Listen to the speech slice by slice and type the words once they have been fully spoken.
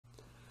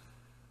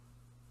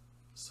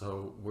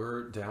So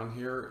we're down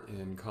here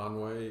in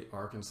Conway,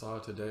 Arkansas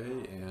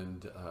today,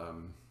 and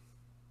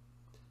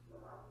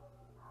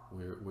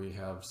we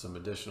have some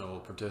additional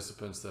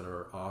participants that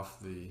are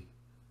off the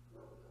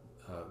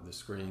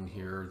screen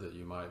here that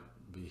you might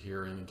be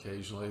hearing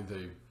occasionally.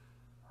 They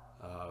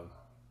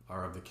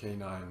are of the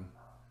canine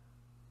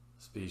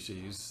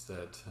species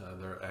that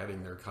they're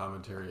adding their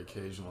commentary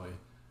occasionally.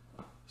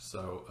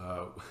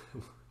 So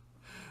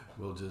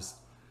we'll just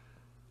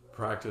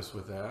practice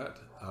with that.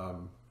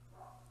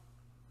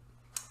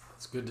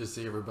 It's good to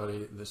see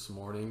everybody this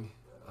morning.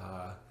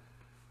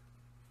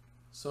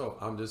 So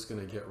I'm just going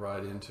to get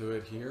right into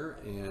it here,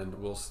 and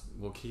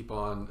we'll keep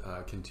on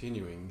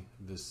continuing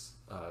this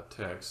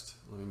text.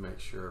 Let me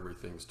make sure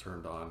everything's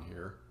turned on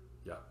here.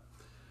 Yeah.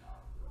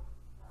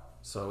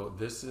 So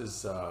this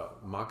is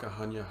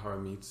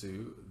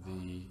Makahannyaharamitsu,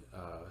 the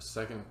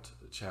second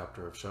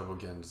chapter of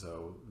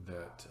Shobogenzo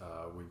that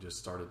we just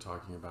started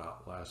talking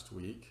about last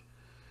week.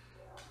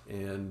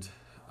 And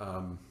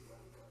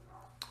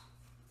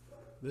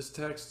this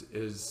text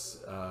is,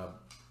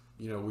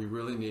 we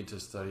really need to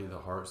study the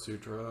Heart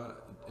Sutra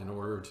in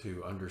order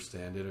to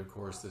understand it. Of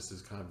course, this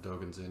is kind of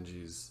Dogen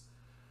Zenji's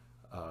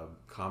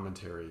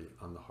commentary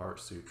on the Heart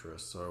Sutra.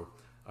 So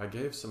I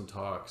gave some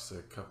talks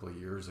a couple of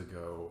years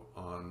ago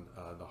on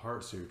the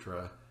Heart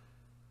Sutra,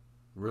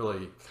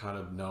 really kind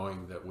of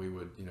knowing that we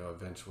would,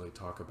 eventually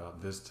talk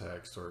about this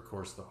text, or of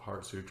course the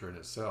Heart Sutra in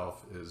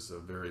itself is a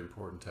very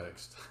important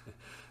text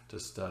to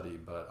study,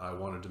 but I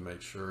wanted to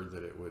make sure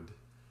that it would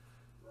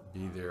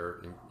be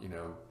there in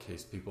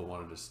case people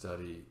wanted to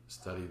study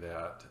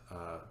that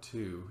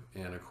too.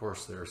 And of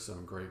course there are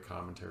some great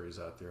commentaries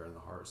out there in the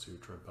Heart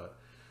Sutra, but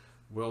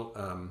we'll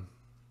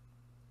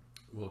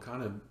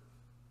kind of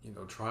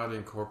try to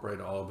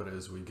incorporate all of it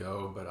as we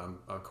go, but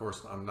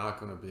I'm not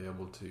going to be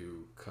able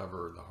to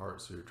cover the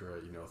Heart Sutra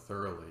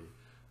thoroughly.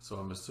 So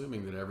I'm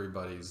assuming that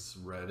everybody's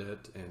read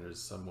it and is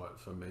somewhat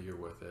familiar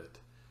with it.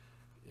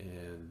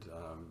 And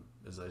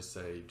as I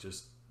say,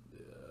 just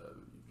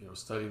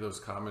study those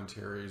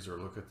commentaries or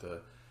look at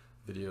the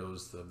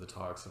videos of the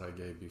talks that I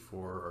gave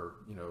before, or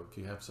if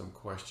you have some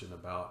question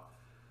about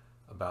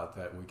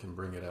that, we can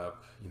bring it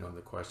up in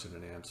the question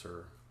and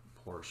answer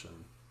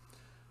portion.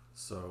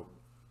 So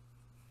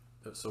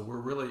we're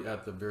really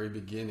at the very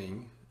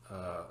beginning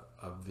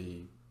of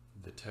the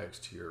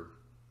text here,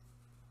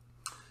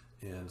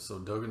 and so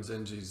Dogen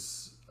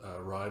Zenji's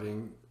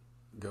writing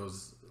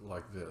goes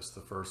like this.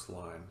 The first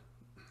line,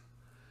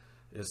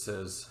 it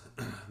says,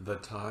 "The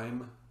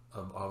time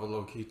of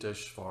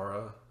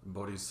Avalokiteshvara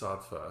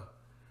Bodhisattva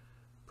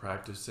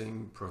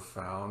practicing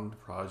profound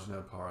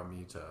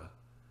prajnaparamita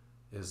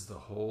is the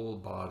whole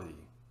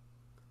body,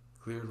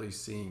 clearly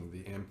seeing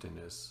the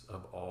emptiness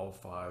of all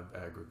five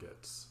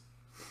aggregates."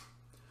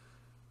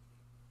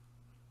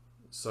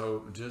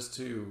 So just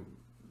to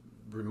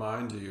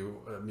remind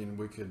you,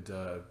 we could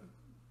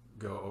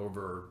go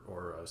over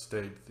or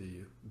state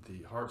the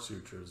Heart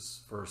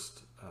Sutra's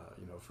first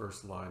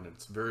line.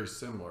 It's very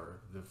similar.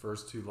 The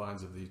first two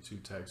lines of these two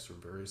texts are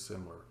very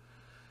similar.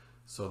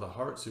 So the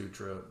Heart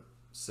Sutra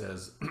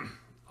says,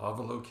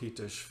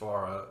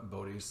 Avalokiteshvara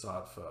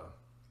Bodhisattva,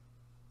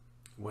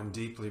 when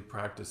deeply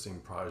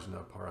practicing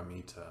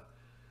prajnaparamita,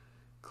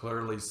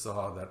 clearly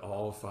saw that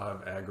all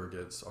five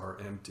aggregates are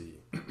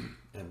empty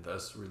and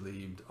thus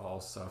relieved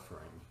all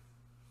suffering.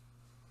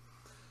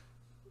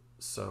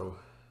 So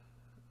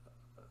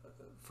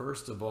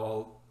first of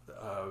all,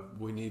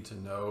 we need to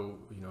know,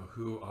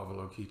 who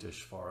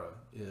Avalokiteshvara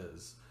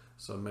is.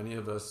 So many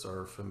of us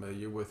are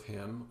familiar with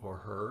him or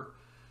her.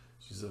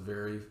 She's a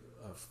very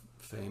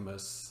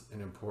famous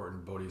and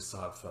important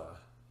bodhisattva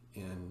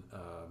in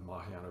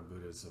Mahayana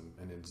Buddhism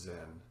and in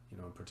Zen,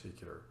 in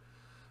particular.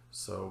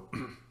 So,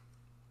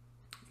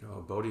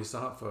 a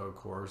bodhisattva, of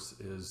course,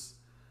 is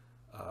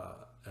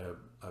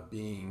a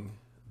being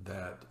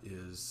that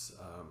is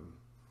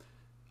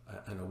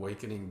an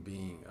awakening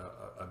being,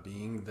 a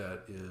being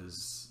that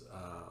is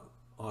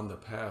on the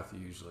path.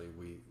 Usually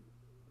we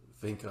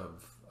think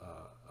of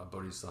a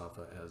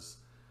bodhisattva as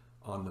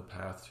on the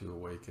path to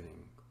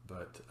awakening,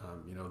 but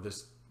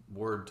this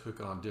word took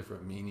on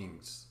different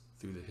meanings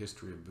through the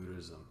history of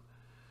Buddhism,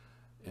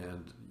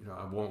 and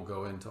I won't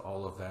go into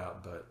all of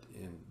that, but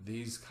in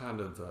these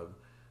kind of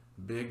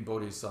big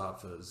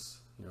bodhisattvas,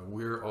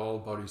 we're all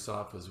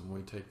bodhisattvas. When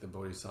we take the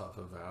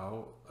bodhisattva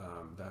vow,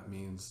 that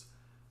means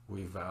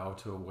we vow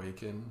to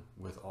awaken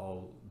with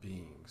all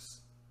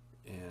beings.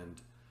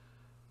 And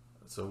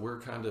so we're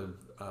kind of,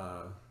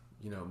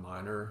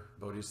 minor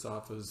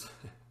bodhisattvas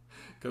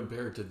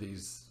compared to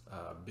these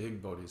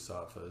big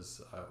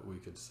bodhisattvas. We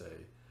could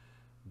say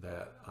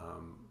that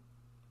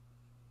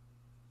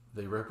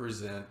they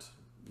represent,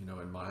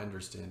 in my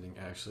understanding,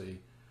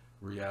 actually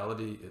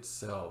reality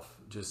itself,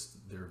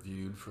 just they're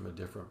viewed from a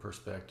different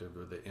perspective,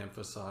 or they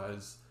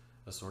emphasize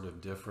a sort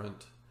of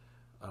different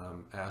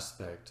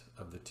aspect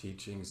of the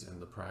teachings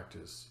and the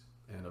practice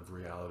and of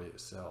reality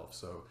itself.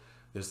 So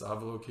this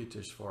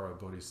Avalokiteshvara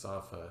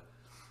Bodhisattva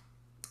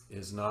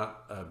is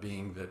not a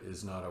being that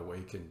is not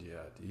awakened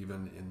yet.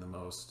 Even in the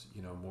most,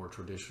 more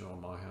traditional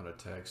Mahayana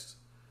text,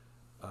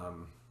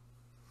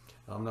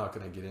 I'm not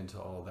going to get into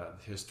all that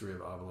history of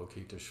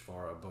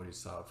Avalokiteshvara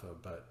Bodhisattva,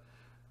 but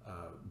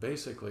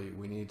basically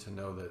we need to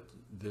know that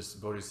this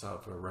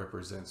Bodhisattva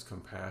represents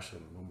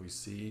compassion. When we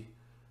see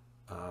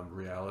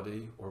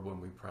reality, or when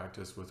we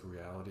practice with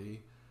reality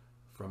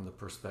from the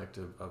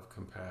perspective of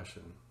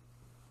compassion.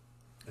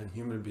 And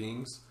human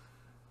beings,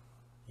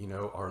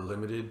 are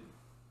limited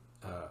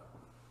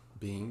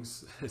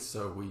beings,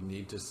 so we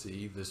need to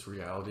see this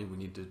reality. We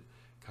need to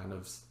kind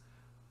of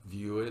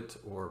view it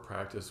or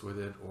practice with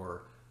it,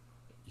 or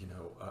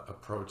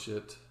approach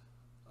it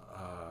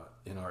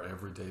in our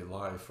everyday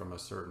life from a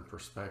certain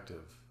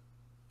perspective.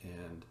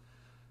 And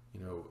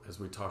as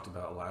we talked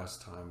about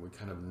last time, we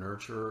kind of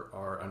nurture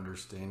our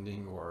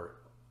understanding or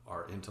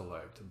our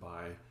intellect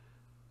by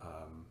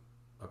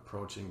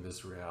approaching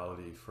this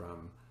reality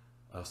from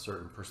a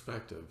certain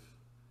perspective,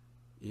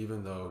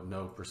 even though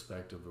no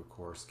perspective, of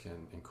course,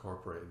 can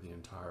incorporate the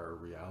entire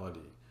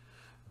reality.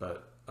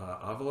 But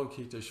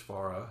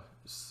Avalokiteshvara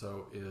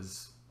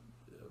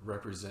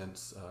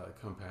represents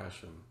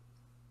compassion.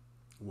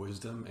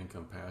 Wisdom and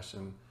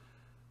compassion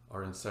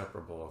are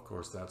inseparable. Of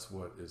course, that's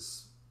what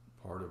is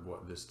part of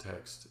what this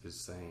text is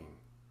saying.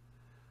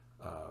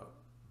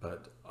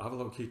 But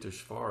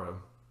Avalokiteshvara,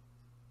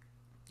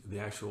 the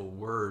actual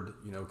word,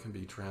 can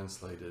be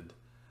translated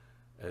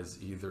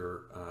as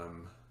either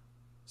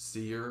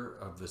seer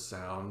of the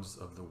sounds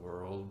of the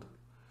world,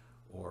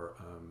 or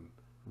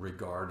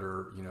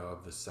regarder,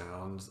 of the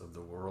sounds of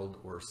the world,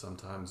 or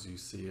sometimes you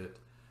see it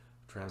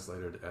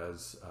translated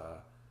as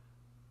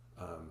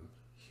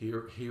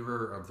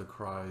hearer of the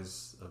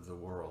cries of the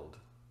world.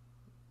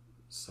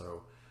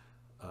 So,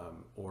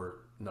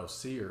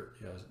 seer,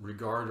 yes,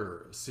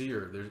 regarder,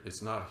 seer,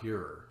 it's not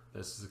hearer.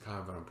 This is kind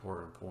of an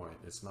important point.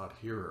 It's not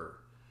hearer.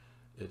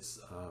 It's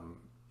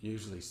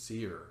usually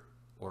seer,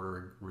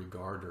 or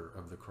regarder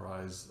of the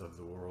cries of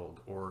the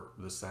world, or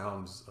the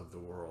sounds of the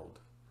world.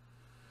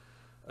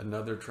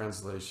 Another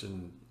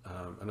translation,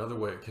 another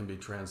way it can be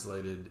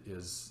translated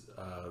is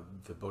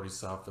the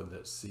Bodhisattva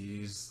that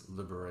sees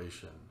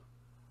liberation,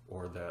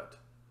 or that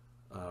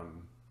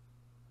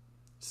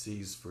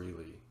sees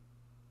freely.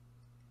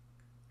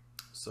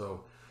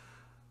 So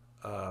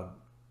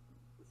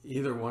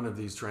either one of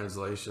these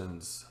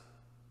translations,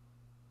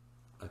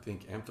 I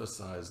think,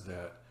 emphasize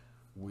that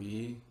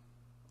we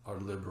are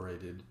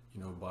liberated,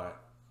 by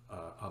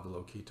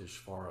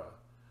Avalokiteshvara.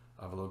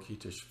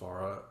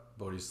 Avalokiteshvara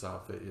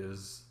Bodhisattva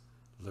is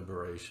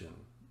liberation.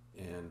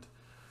 And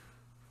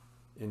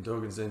in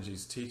Dogen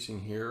Zenji's teaching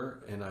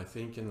here, and I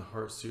think in the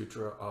Heart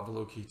Sutra,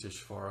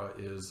 Avalokiteshvara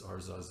is our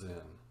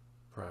Zazen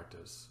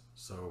practice.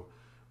 So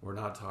we're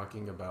not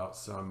talking about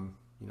some,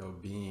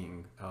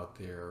 being out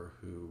there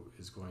who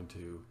is going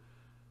to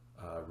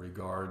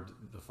regard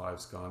the five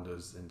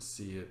skandhas and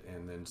see it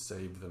and then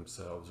save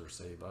themselves or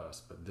save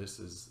us. But this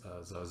is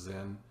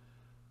Zazen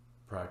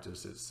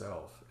practice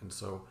itself. And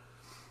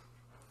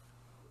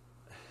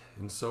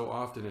so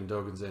often in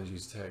Dogen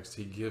Zenji's text,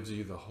 he gives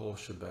you the whole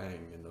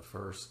shebang in the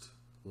first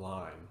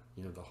line,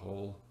 the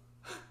whole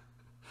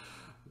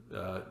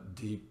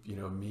deep,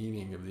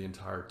 meaning of the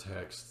entire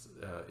text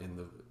in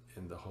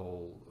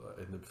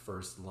the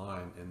first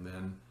line, and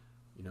then,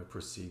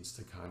 proceeds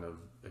to kind of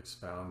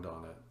expound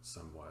on it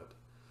somewhat.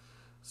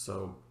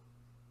 So,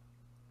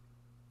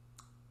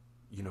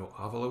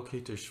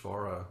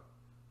 Avalokiteshvara,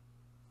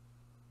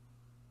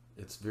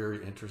 it's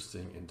very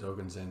interesting in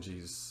Dogen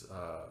Zenji's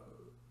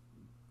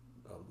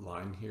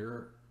line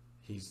here.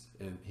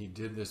 He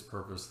did this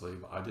purposely.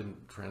 I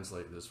didn't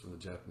translate this from the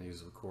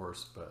Japanese, of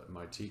course, but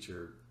my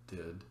teacher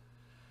did.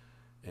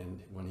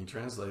 And when he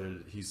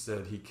translated it, he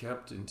said he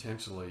kept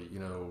intentionally,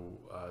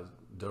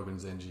 Dogen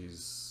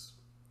Zenji's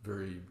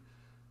very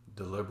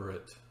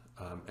deliberate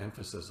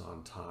emphasis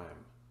on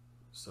time.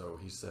 So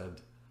he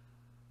said,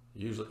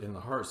 usually in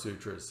the Heart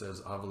Sutra it says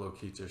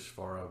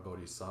Avalokiteshvara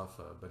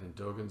Bodhisattva, but in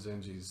Dogen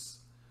Zenji's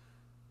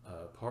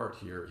part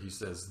here, he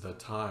says the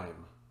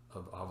time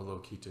of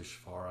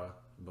Avalokiteshvara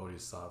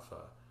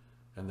Bodhisattva.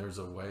 And there's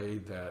a way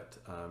that,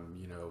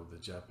 the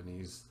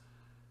Japanese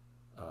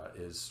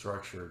is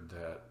structured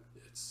that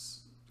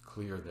it's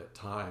clear that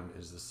time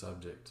is the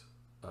subject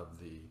of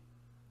the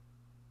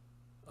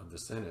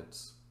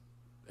sentence,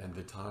 and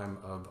the time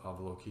of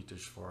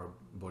Avalokiteshvara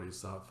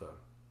Bodhisattva.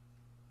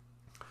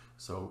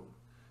 So,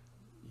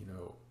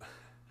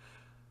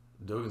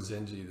 Dogen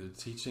Zenji, the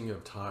teaching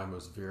of time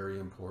was very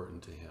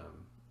important to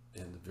him,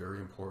 and very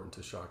important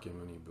to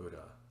Shakyamuni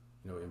Buddha.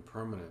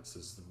 Impermanence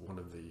is one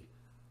of the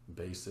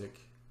basic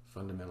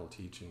fundamental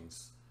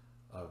teachings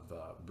of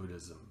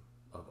Buddhism,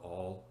 of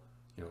all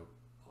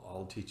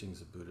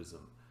teachings of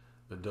Buddhism.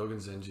 But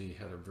Dogen Zenji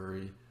had a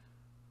very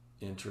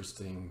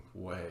interesting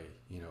way,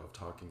 of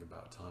talking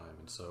about time.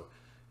 And so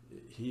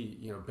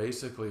he,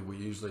 basically we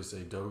usually say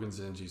Dogen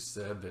Zenji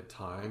said that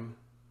time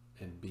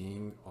and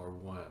being are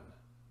one.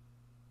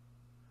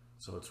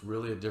 So it's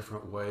really a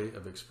different way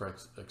of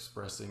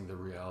expressing the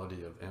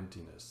reality of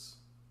emptiness.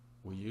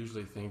 We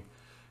usually think,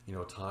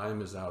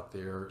 time is out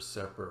there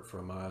separate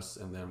from us,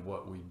 and then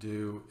what we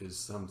do is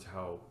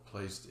somehow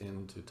placed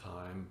into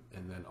time,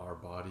 and then our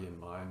body and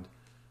mind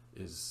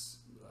is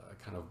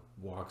kind of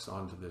walks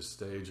onto this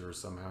stage, or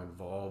somehow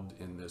involved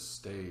in this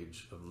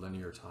stage of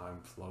linear time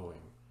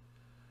flowing.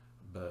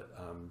 But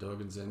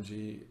Dogen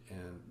Zenji,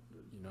 and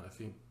I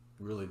think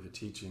really the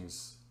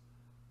teachings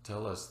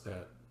tell us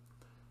that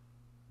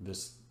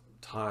this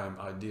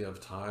idea of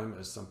time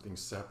as something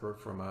separate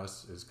from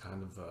us is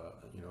kind of a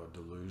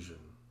delusion.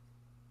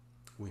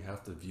 We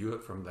have to view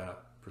it from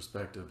that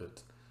perspective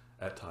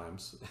at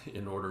times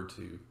in order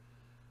to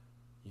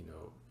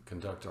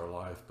conduct our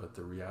life. But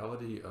the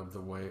reality of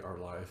the way our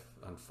life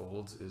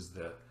unfolds is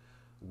that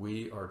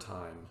we are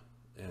time,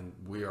 and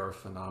we are a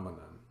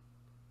phenomenon.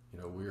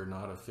 We are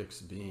not a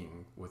fixed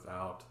being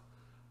without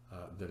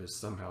that is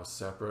somehow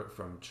separate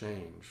from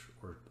change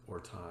or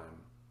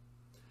time.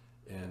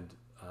 And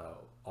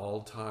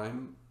all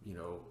time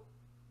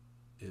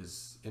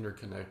is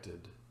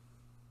interconnected.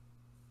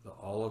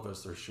 All of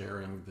us are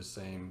sharing the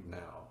same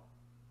now,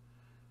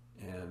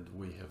 and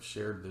we have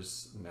shared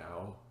this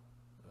now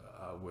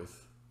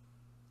with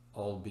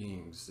all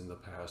beings in the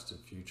past and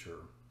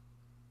future.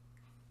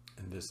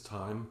 And this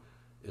time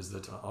is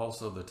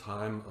also the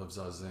time of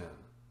Zazen,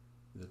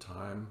 the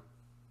time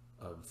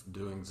of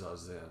doing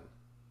Zazen.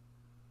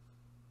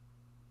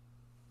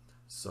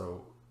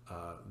 So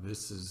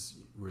this is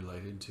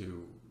related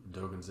to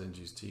Dogen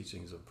Zenji's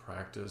teachings of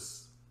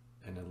practice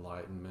and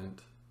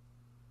enlightenment.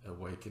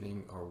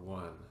 Awakening are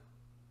one.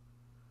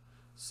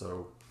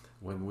 So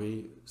when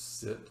we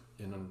sit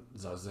in a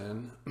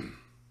Zazen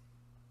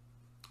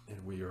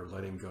and we are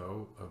letting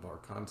go of our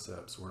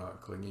concepts, we're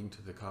not clinging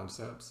to the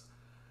concepts,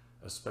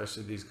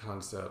 especially these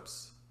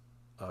concepts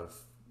of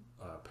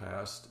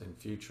past and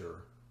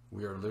future,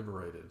 we are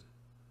liberated.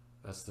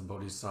 That's the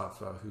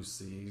Bodhisattva who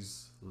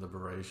sees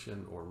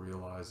liberation or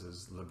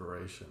realizes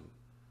liberation.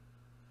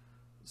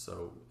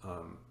 So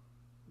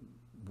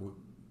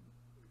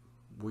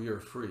we are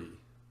free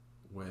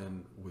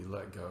when we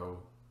let go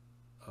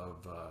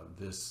of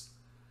this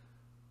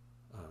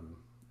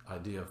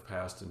idea of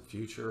past and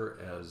future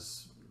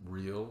as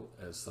real,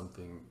 as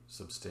something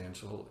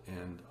substantial,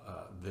 and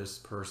this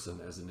person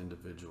as an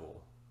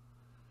individual.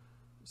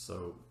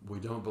 So we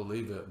don't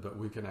believe it, but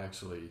we can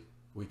actually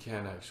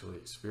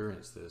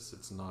experience this.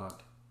 It's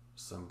not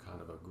some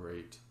kind of a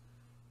great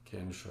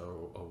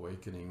Kensho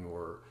awakening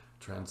or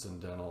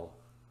transcendental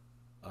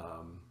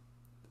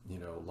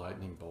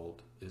lightning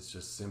bolt. It's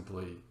just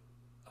simply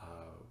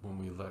when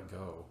we let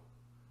go,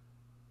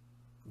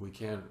 we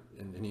can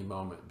in any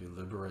moment be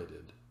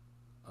liberated.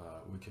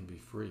 We can be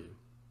free.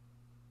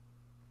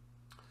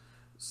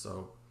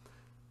 So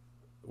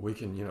we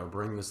can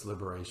bring this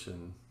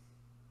liberation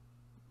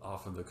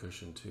off of the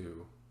cushion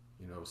too.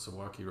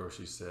 Sawaki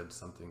Roshi said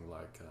something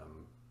like,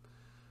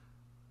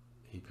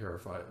 he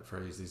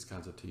paraphrased these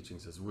kinds of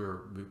teachings as we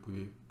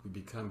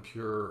become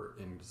pure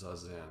in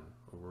Zazen,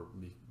 or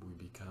we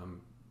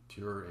become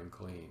pure and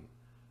clean,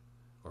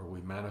 or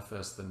we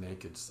manifest the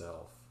naked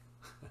self,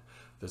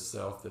 the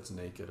self that's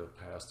naked of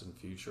past and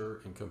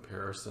future in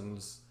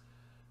comparisons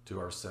to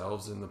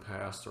ourselves in the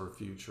past or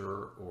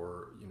future,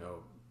 or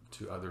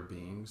to other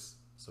beings.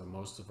 So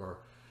most of our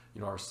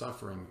our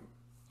suffering,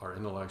 our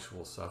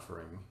intellectual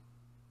suffering,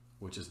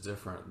 which is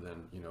different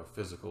than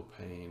physical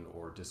pain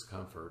or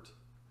discomfort,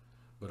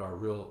 but our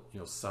real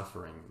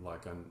suffering,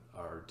 like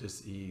our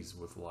dis-ease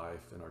with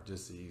life and our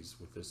dis-ease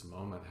with this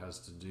moment, has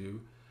to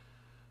do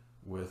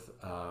with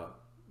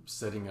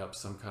setting up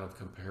some kind of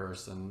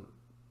comparison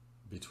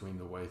between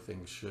the way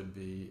things should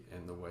be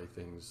and the way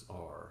things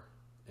are,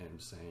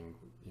 and saying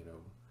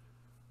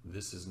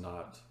this is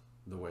not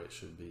the way it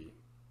should be.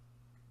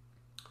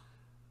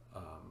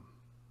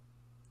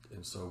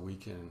 And so we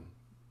can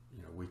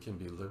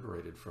be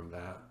liberated from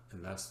that.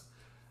 And that's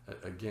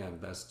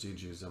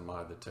Jiju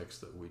Zenmai, the text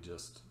that we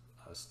just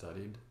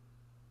studied.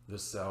 The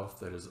self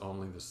that is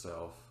only the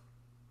self,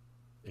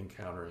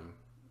 encountering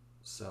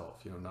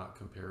self, not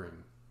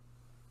comparing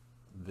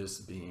this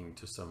being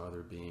to some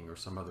other being or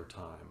some other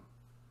time.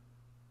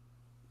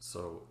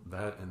 So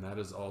that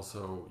is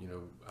also,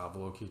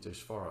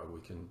 Avalokiteshvara.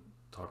 We can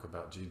talk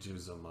about Jiju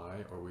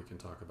Zenmai, or we can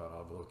talk about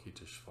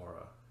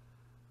Avalokiteshvara,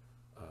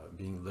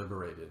 being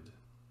liberated.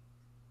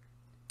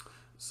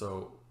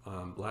 So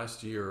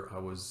last year I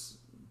was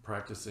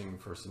practicing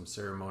for some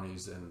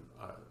ceremonies, and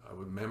I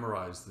would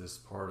memorize this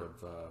part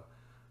of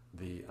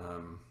the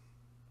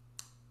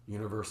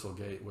Universal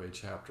Gateway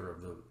chapter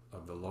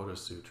of the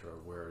Lotus Sutra,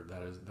 where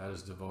that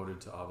is devoted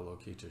to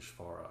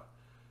Avalokiteshvara,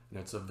 and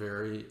it's a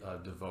very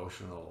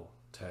devotional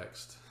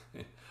text.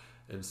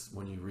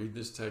 When you read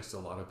this text, a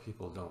lot of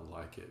people don't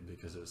like it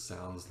because it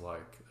sounds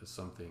like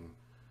something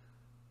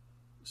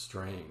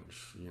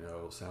strange.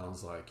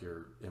 Sounds like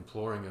you're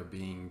imploring a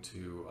being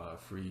to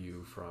free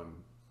you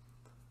from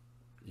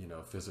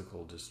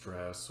physical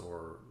distress,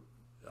 or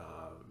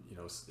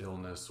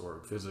illness,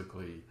 or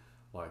physically,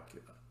 like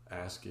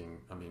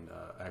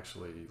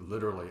actually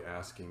literally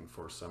asking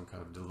for some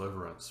kind of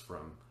deliverance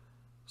from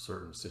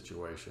certain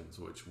situations,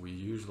 which we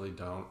usually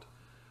don't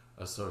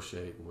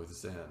associate with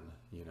Zen,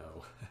 you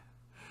know.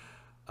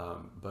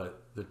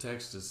 But the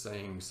text is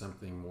saying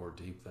something more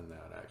deep than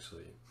that,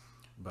 actually.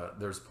 But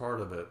there's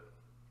part of it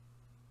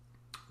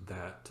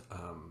that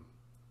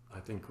I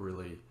think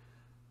really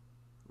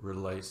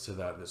relates to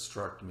that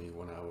struck me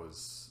when I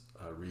was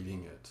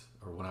reading it,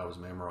 or when I was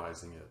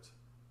memorizing it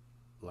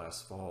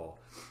last fall.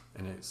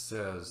 And it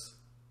says,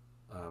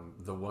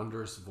 the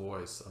wondrous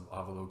voice of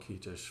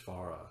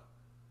Avalokiteshvara,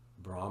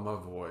 Brahma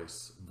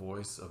voice,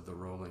 voice of the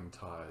rolling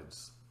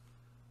tides,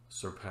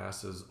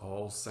 surpasses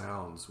all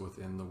sounds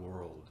within the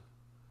world.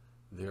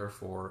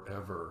 Therefore,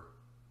 ever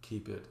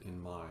keep it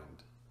in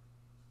mind.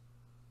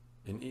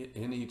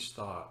 In each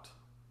thought,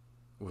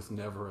 with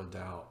never a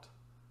doubt,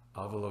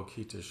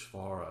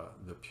 Avalokiteshvara,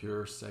 the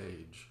pure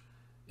sage,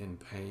 in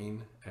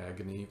pain,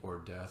 agony, or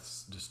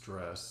death's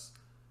distress,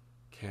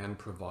 can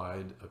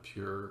provide a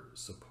pure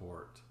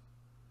support.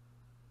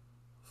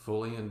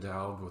 Fully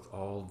endowed with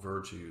all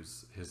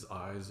virtues, his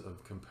eyes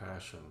of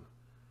compassion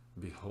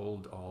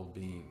behold all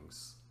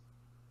beings,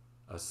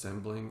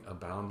 assembling a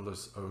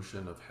boundless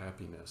ocean of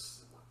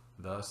happiness.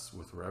 Thus,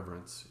 with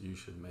reverence, you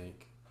should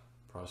make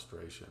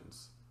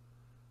prostrations.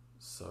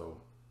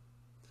 So,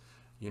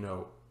 you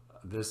know,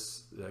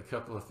 a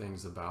couple of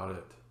things about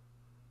it.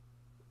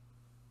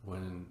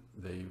 When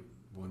the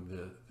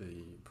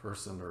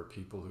person or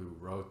people who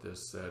wrote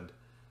this said,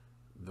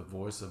 the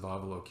voice of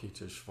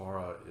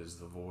Avalokiteshvara is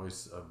the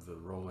voice of the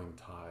rolling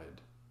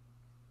tide.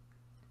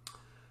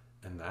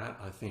 And that,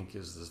 I think,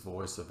 is this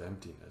voice of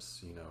emptiness.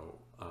 You know,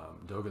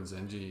 Dogen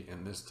Zenji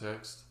in this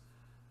text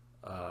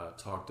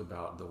talked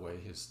about the way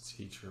his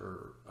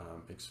teacher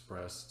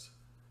expressed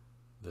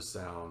the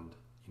sound,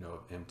 you know,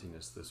 of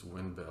emptiness, this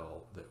wind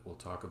bell that we'll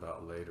talk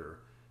about later.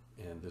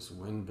 And this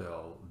wind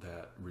bell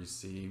that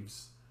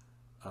receives,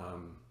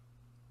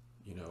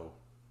 you know,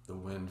 the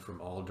wind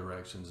from all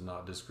directions,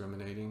 not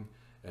discriminating,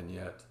 and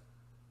yet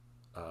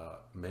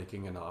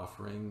making an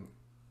offering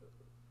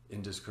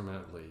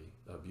indiscriminately,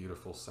 a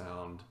beautiful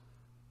sound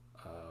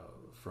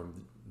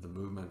from the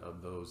movement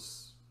of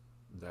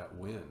that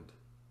wind.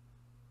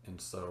 And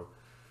so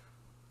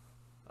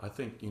I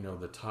think, you know,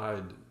 the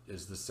tide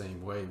is the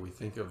same way. We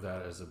think of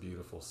that as a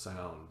beautiful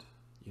sound,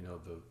 you know,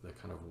 the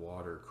kind of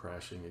water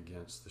crashing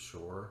against the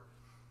shore.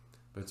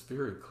 But it's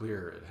very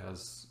clear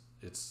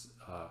it's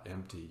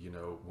empty, you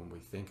know, when we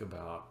think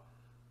about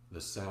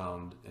the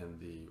sound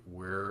and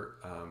where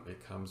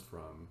it comes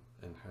from,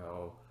 and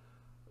how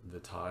the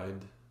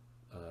tide,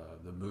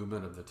 the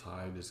movement of the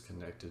tide is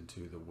connected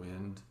to the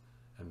wind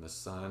and the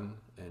sun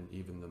and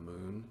even the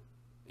moon,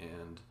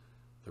 and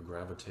the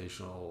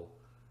gravitational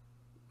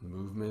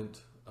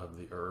movement of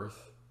the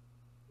earth.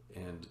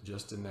 And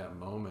just in that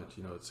moment,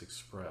 you know, it's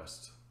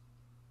expressed.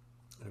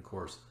 And of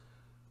course,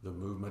 the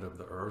movement of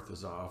the earth,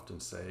 as I often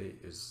say,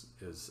 is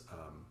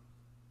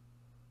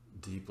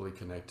deeply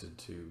connected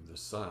to the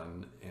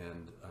sun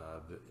and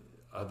the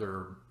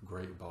other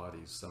great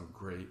bodies, some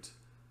great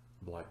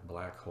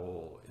black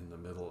hole in the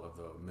middle of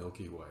the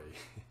Milky Way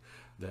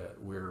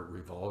that we're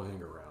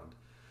revolving around.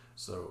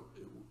 So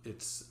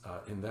it's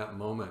in that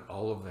moment,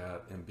 all of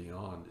that and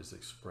beyond is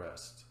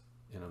expressed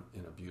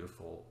in a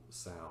beautiful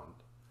sound.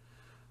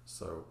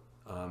 So,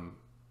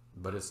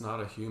 but it's not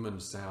a human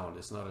sound.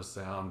 It's not a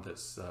sound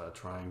that's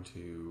trying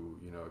to,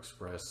 you know,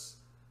 express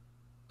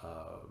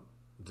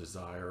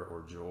desire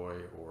or joy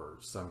or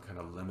some kind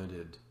of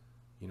limited,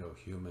 you know,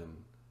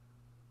 human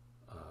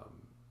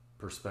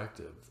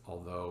perspective,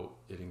 although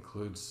it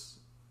includes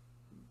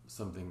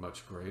something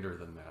much greater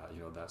than that.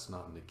 You know, that's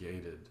not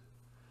negated.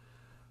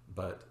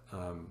 But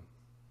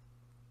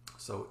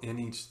so in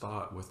each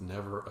thought, with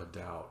never a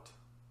doubt,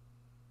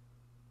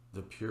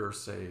 the pure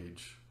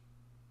sage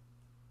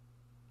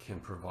can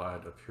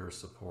provide a pure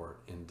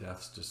support in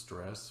death's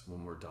distress,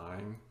 when we're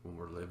dying, when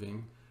we're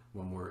living,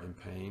 when we're in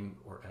pain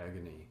or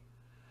agony.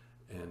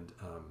 And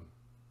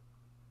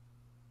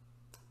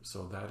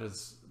so that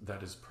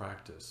is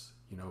practice.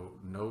 You know,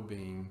 no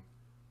being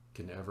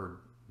can ever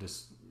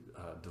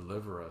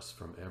deliver us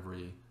from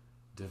every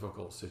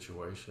difficult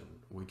situation.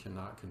 We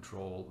cannot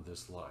control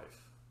this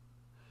life.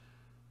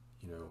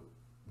 You know,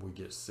 we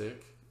get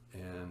sick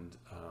and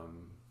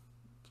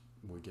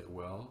we get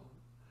well,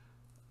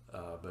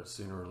 but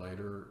sooner or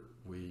later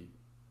we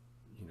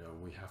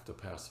have to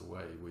pass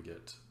away. We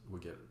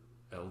get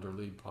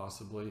elderly,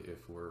 possibly,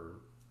 if we're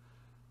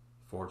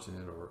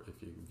fortunate, or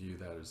if you view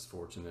that as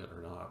fortunate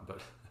or not.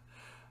 But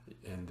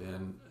and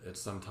then at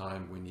some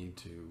time we need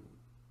to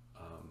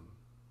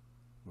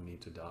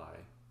die.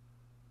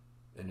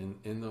 And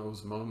in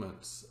those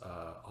moments,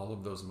 all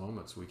of those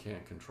moments, we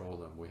can't control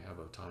them. We have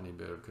a tiny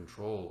bit of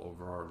control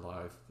over our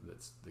life.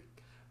 That's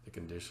the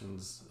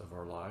conditions of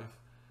our life.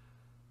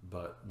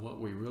 But what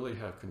we really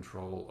have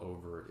control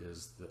over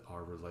is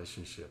our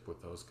relationship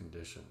with those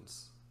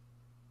conditions.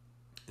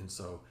 And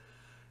so,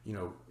 you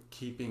know,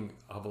 keeping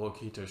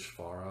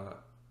Avalokiteshvara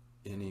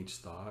in each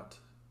thought,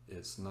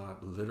 it's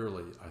not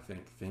literally, I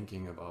think,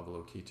 thinking of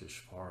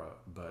Avalokiteshvara,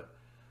 but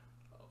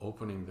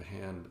opening the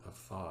hand of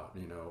thought,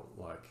 you know,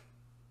 like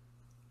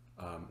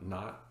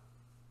not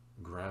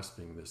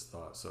grasping this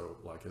thought. So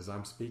like as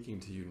I'm speaking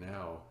to you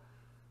now,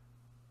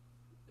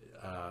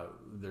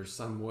 there's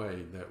some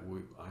way that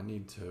I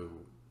need to,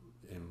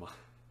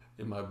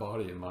 in my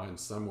body and mind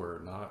somewhere,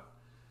 not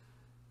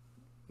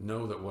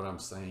know that what I'm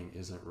saying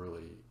isn't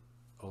really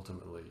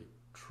ultimately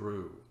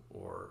true,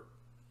 or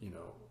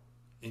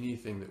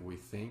anything that we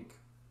think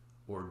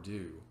or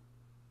do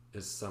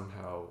is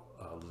somehow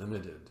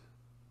limited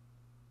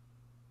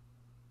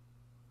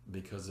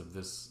because of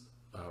this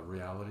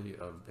reality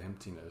of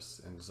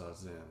emptiness and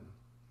zazen.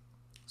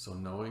 So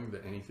knowing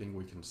that anything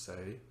we can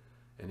say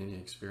and any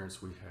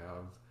experience we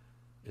have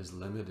is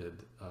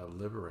limited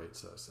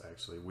liberates us,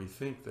 actually. We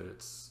think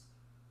that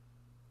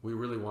we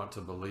really want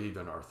to believe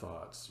in our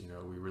thoughts.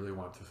 We really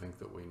want to think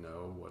that we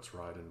know what's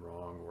right and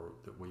wrong, or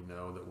that we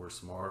know that we're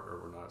smart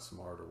or we're not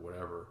smart or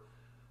whatever.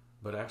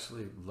 But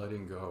actually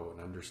letting go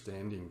and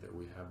understanding that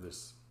we have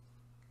this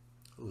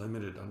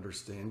limited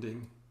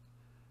understanding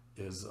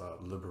is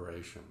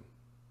liberation,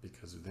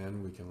 because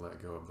then we can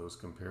let go of those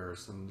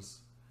comparisons.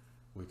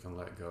 We can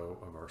let go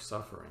of our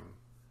suffering.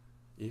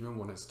 Even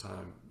when it's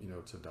time,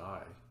 to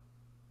die,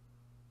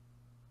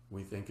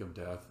 we think of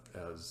death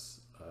as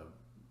a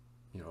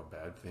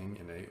bad thing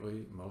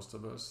innately, most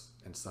of us,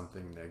 and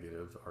something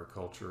negative. Our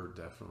culture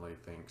definitely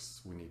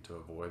thinks we need to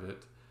avoid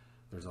it.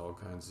 There's all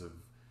kinds of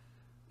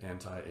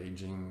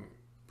anti-aging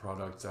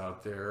products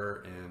out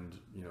there, and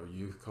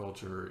youth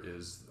culture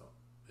is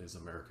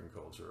American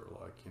culture.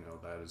 Like,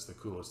 that is the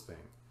coolest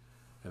thing,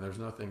 and there's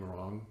nothing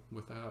wrong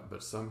with that.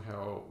 But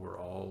somehow we're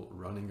all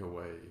running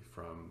away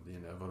from the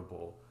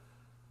inevitable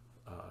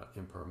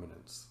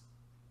impermanence.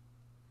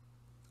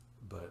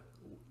 But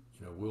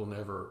we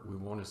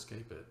won't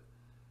escape it.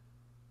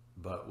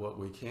 But what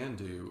we can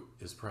do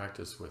is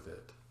practice with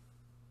it.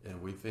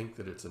 And we think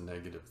that it's a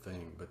negative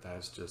thing, but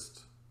that's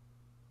just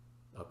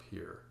up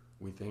here.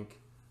 We think,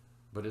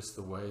 but it's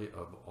the way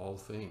of all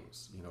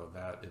things.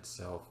 That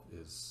itself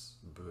is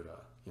Buddha,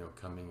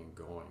 coming and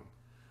going.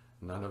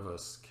 None of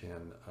us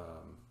can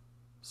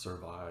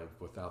survive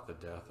without the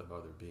death of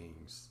other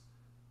beings.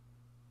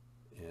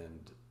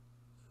 And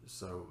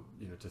so,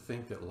 to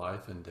think that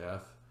life and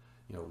death,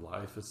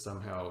 life is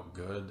somehow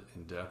good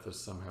and death is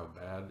somehow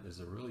bad, is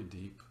a really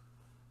deep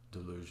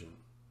delusion.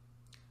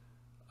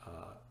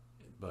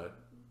 But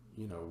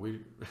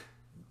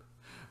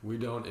we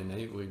don't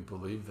innately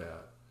believe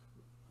that.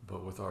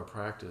 But with our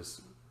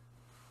practice,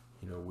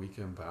 we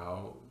can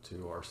bow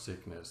to our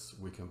sickness.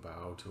 We can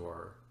bow to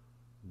our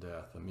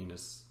death. I mean,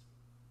 it's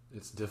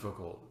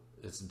difficult.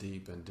 It's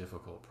deep and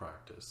difficult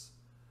practice.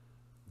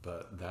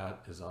 But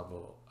that is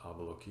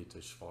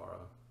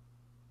Avalokiteshvara,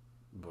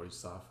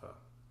 Bodhisattva.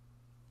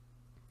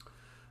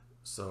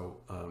 So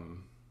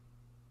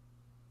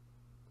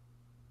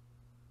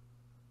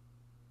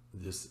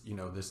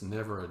this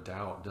never a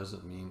doubt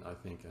doesn't mean, I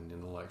think, an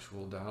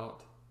intellectual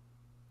doubt,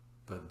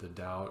 but the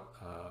doubt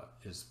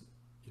is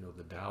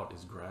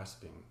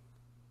grasping.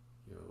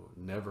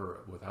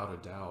 Never without a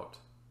doubt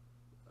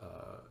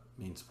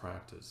means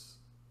practice,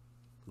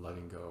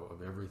 letting go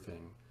of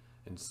everything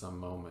in some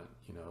moment,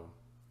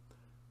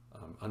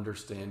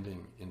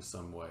 understanding in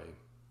some way.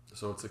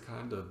 So it's a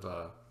kind of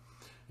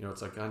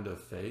it's a kind of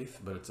faith,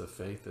 but it's a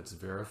faith that's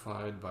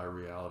verified by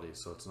reality.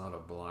 So it's not a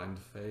blind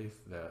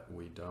faith that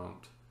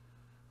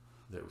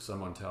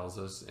someone tells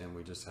us and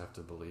we just have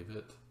to believe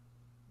it.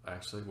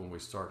 Actually, when we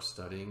start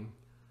studying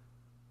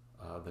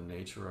the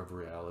nature of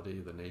reality,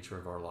 the nature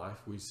of our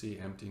life, we see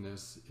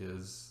emptiness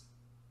is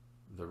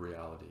the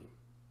reality.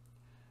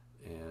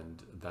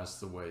 And that's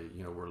the way,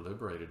 we're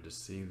liberated to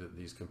see that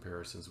these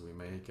comparisons we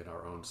make and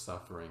our own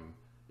suffering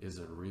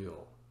isn't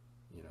real,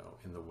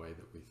 in the way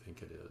that we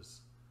think it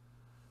is.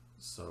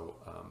 So,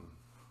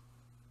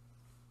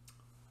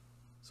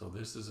 so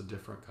this is a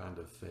different kind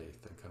of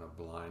faith, a kind of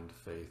blind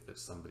faith that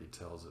somebody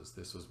tells us.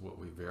 This is what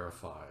we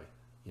verify,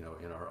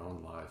 in our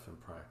own life and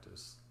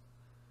practice.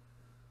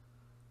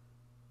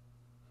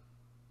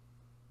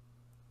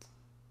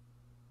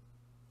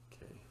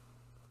 Okay.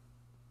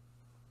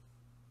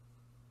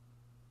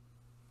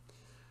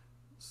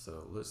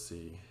 So let's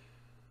see.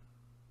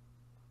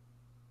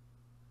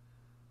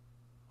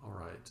 All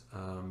right.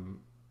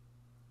 I'm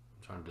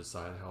trying to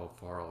decide how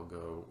far I'll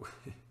go.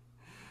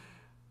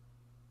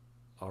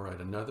 All right.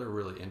 Another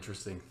really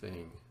interesting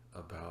thing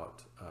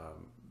about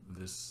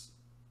this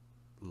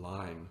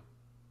line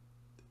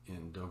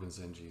in Dogen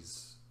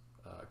Zenji's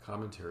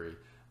commentary,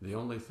 the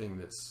only thing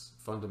that's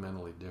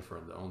fundamentally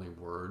different, the only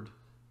word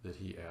that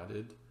he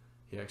added,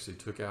 he actually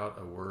took out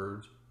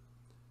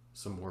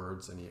some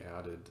words, and he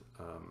added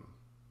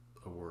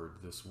a word.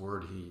 This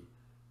word he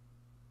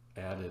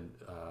added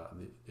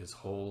his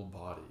whole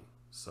body.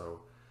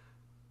 So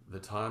the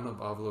time of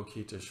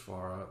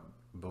Avalokiteshvara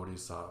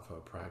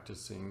Bodhisattva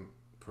practicing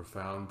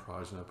profound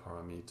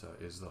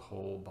prajnaparamita is the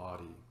whole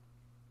body,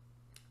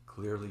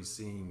 clearly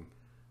seeing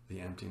the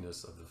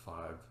emptiness of the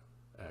five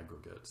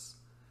aggregates.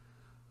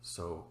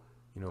 So,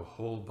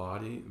 whole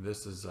body,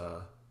 this is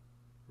a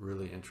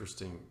really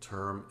interesting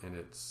term, and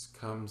it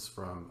comes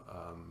from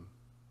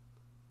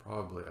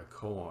probably a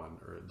koan,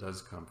 or it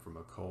does come from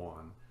a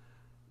koan.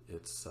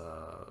 it's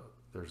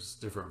there's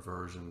different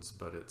versions,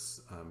 but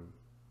it's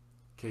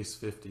case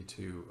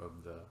 52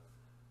 of the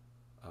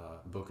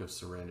Book of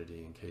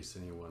Serenity, in case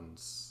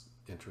anyone's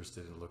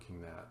interested in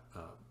looking that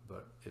up.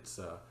 But it's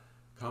a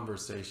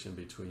conversation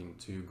between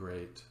two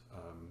great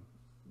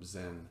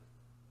Zen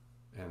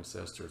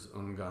ancestors,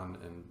 Ungan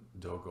and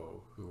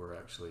Dogo, who were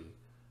actually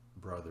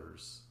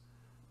brothers.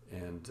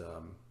 And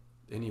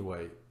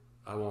anyway,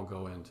 I won't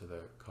go into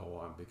the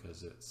koan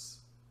because it's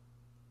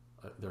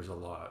there's a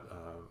lot.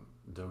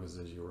 Dogen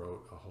Zenji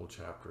wrote a whole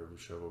chapter of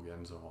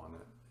Shobogenzo on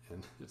it,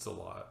 and it's a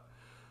lot.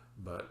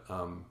 But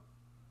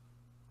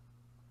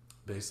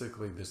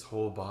basically, this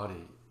whole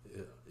body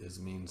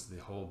means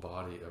the whole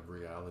body of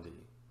reality.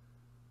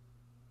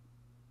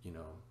 You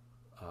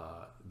know,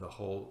 the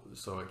whole.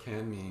 So it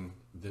can mean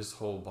this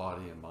whole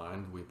body and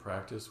mind. We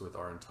practice with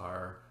our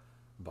entire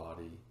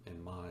body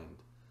and mind.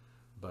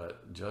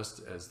 But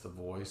just as the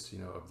voice, you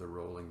know, of the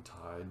rolling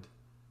tide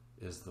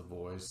is the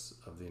voice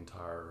of the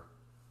entire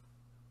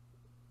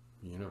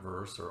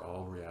universe or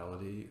all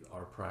reality,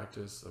 our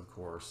practice, of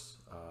course,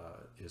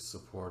 is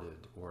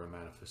supported or a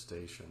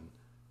manifestation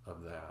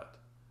of that.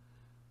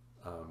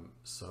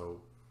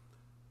 So,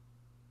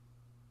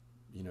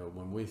 you know,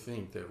 when we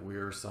think that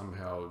we're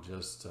somehow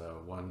just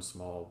one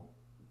small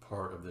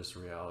part of this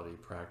reality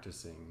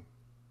practicing,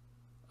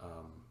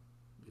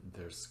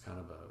 there's kind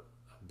of a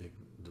big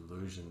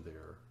delusion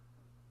there.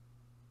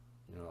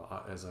 You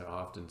know, as I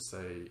often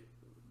say,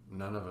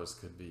 none of us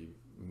could be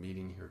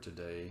meeting here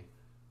today.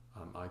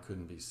 I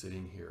couldn't be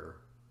sitting here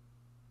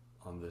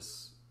on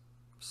this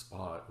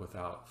spot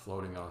without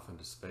floating off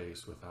into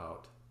space,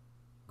 without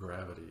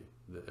gravity,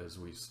 as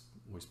we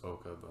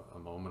spoke of a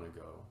moment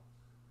ago,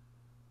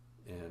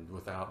 and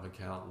without the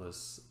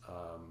countless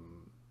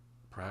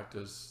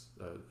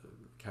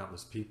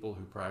countless people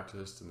who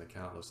practiced, and the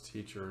countless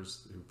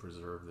teachers who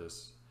preserved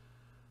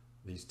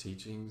these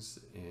teachings,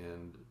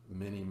 and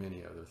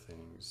many other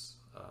things.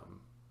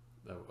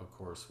 Of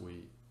course,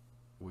 we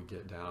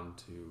get down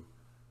to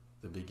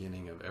the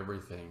beginning of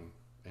everything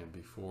and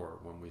before,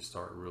 when we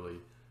start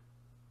really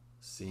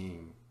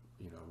seeing,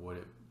 you know, what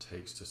it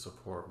takes to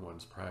support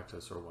one's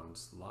practice or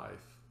one's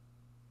life.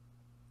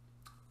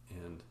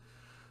 And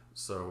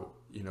so,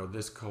 you know,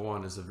 this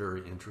koan is a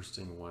very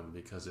interesting one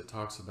because it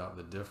talks about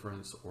the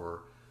difference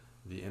or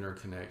the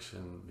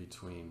interconnection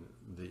between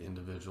the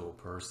individual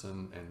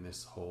person and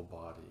this whole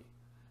body.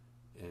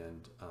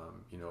 And,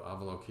 you know,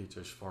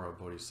 Avalokiteshvara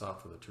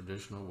Bodhisattva, the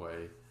traditional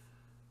way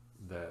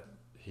that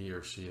he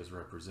or she is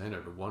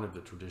represented, one of the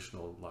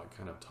traditional, like,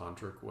 kind of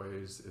tantric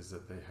ways, is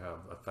that they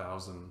have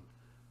 1,000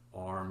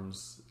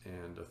 arms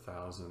and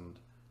 1,000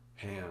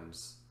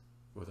 hands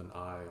with an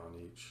eye on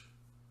each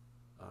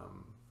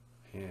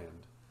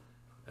hand.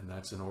 And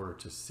that's in order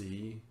to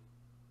see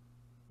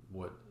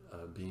what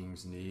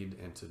beings need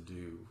and to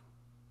do.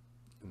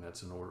 And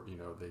that's in order, you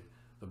know,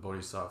 the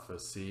Bodhisattva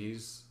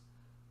sees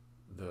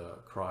the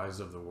cries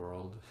of the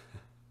world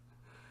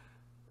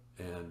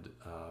and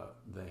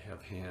they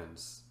have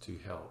hands to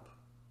help.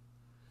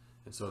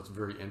 And so it's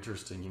very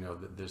interesting, you know,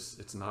 that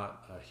it's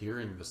not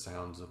hearing the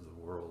sounds of the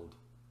world,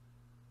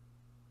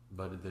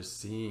 but this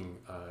seeing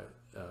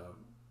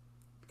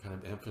kind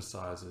of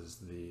emphasizes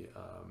the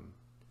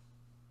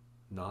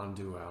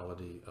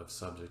non-duality of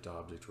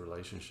subject-object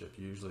relationship.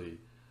 Usually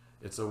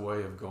it's a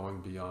way of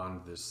going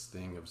beyond this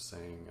thing of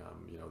saying,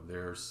 you know,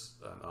 there's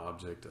an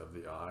object of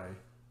the eye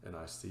and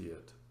I see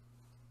it.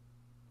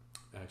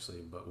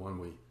 Actually, but when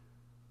we,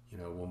 you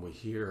know, when we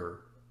hear,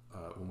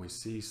 when we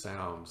see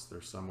sounds,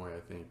 there's some way, I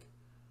think,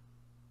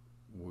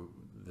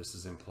 this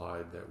is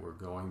implied that we're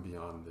going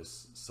beyond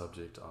this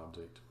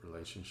subject-object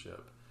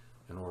relationship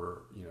in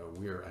order, you know,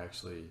 we are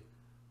actually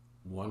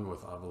one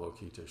with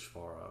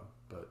Avalokiteshvara.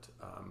 But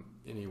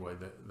anyway,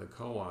 the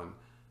koan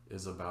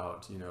is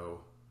about, you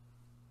know,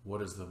 what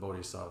does the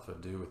Bodhisattva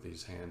do with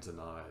these hands and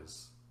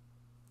eyes?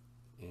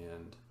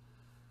 And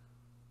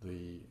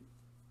the,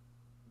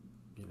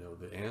 you know,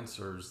 the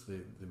answers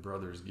the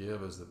brothers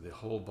give is that the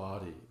whole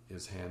body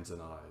is hands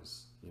and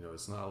eyes. You know,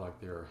 it's not like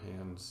there are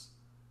hands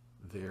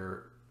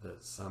there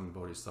that some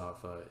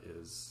Bodhisattva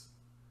is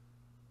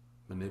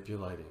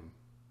manipulating,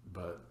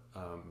 but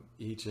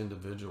each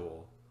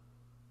individual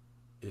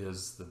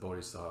is the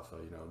Bodhisattva.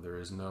 You know, there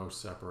is no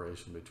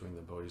separation between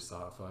the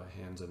Bodhisattva,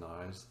 hands and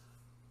eyes.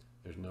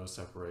 There's no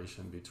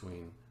separation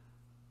between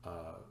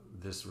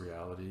this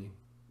reality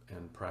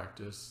and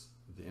practice,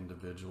 the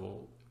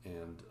individual,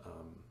 and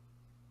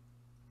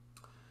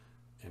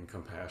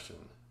compassion.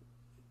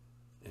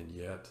 And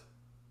yet,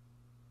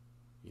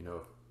 you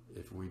know,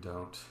 if we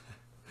don't,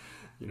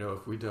 you know,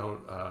 if we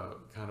don't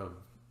kind of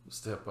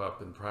step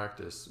up and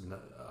practice,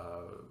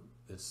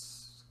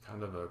 it's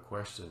kind of a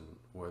question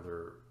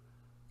whether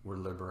we're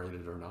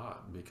liberated or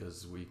not,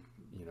 because we,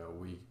 you know,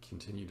 we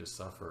continue to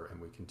suffer and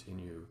we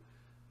continue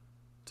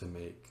to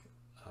make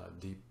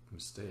deep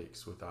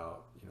mistakes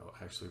without, you know,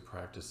 actually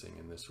practicing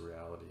in this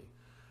reality.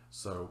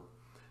 So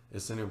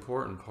it's an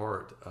important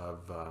part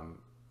of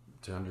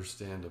to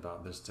understand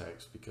about this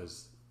text,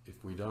 because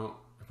if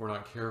we're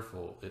not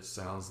careful, it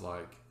sounds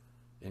like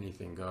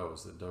anything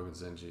goes. That Dogen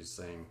Zenji is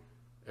saying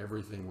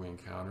everything we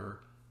encounter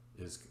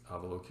is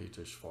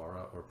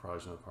Avalokiteshvara or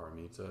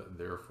Prajnaparamita.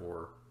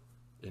 Therefore,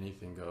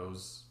 anything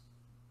goes,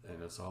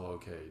 and it's all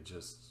okay.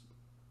 Just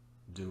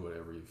do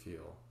whatever you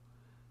feel,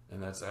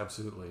 and that's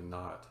absolutely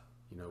not,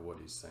 what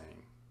he's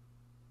saying.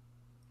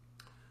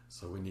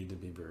 So we need to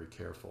be very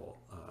careful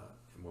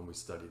when we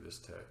study this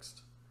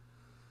text.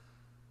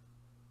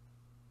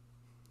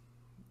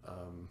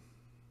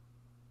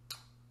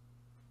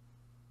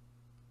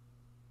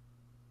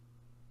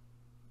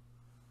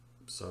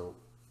 So,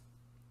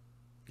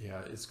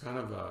 yeah, it's kind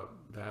of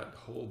that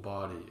whole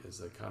body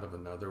is a kind of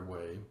another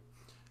way,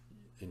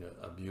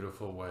 a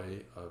beautiful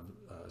way of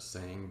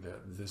saying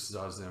that this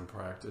Zazen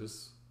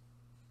practice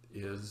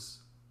is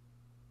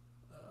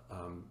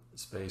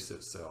space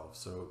itself.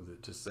 So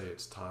to say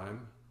it's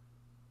time,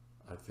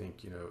 I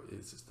think,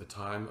 it's the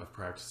time of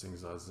practicing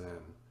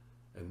Zazen,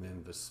 and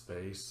then the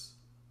space,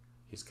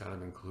 he's kind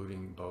of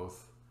including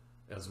both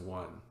as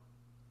one.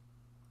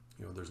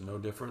 There's no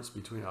difference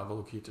between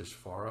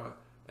Avalokiteshvara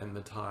and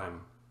the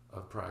time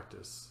of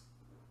practice.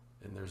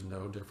 And there's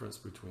no difference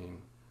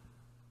between,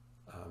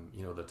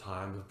 the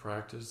time of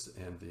practice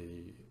and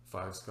the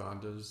 5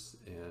 skandhas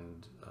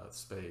and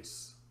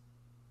space.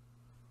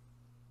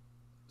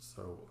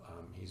 So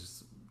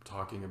he's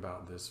talking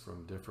about this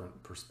from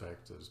different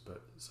perspectives.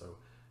 But so,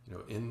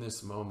 in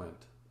this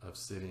moment of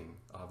sitting,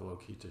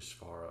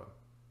 Avalokiteshvara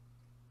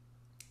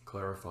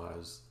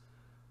clarifies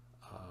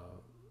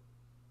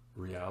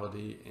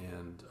reality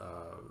and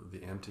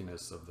the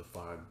emptiness of the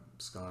 5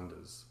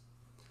 skandhas.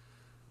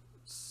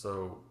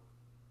 So,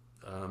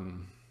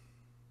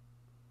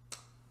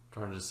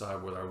 trying to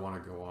decide whether I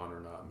want to go on or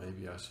not.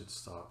 Maybe I should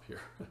stop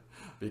here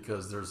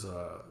because there's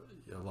a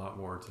lot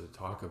more to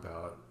talk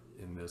about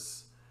in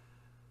this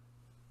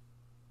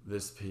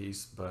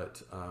piece,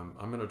 but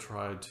I'm going to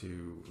try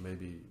to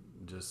maybe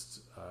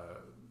just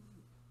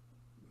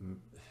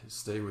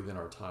stay within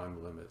our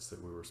time limits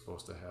that we were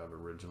supposed to have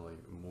originally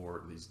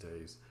more these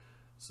days.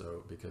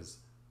 So, because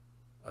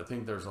I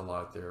think there's a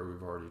lot there.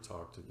 We've already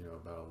talked,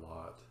 about a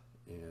lot,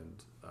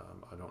 and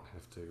I don't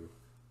have to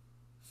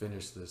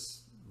finish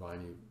this by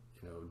any,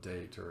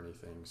 date or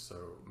anything. So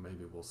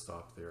maybe we'll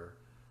stop there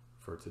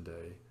for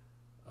today.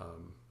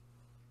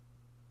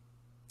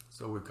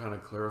 So we've kind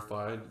of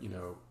clarified,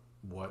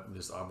 what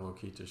this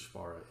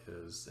Avalokiteshvara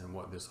is and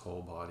what this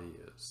whole body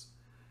is,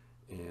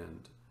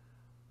 and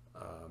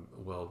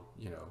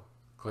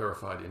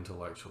clarified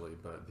intellectually,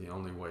 but the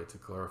only way to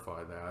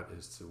clarify that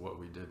is to what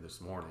we did this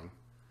morning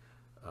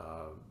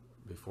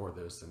before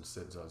this and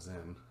sit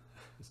Zazen.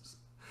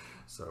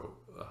 So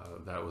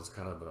that was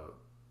kind of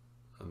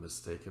a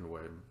mistaken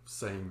way of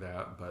saying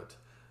that, but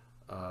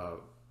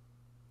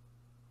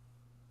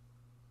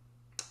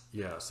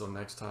yeah, so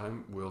next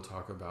time we'll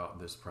talk about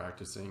this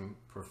practicing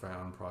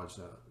profound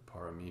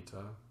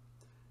Prajnaparamita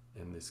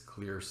and this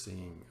clear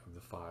seeing of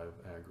the 5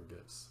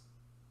 aggregates.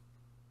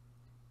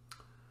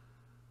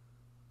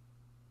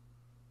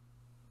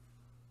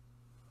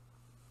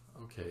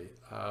 Okay,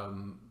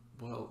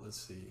 well, let's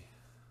see.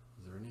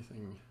 Is there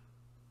anything?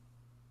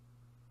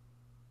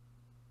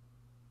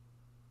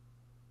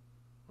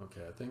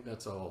 Okay, I think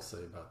that's all I'll say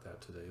about that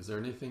today. Is there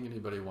anything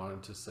anybody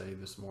wanted to say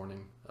this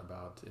morning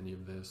about any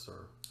of this,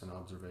 or an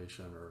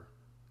observation or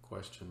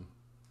question?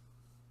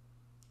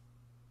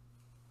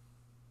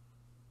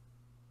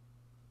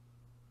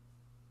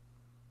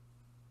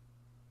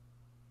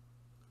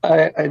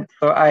 I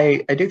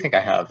do think I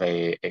have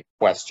a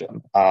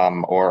question,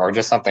 or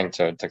just something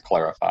to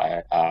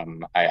clarify.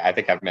 I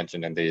think I've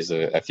mentioned in these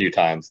a few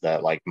times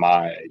that, like,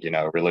 my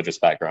religious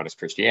background is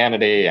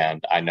Christianity,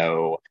 and I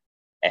know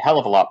a hell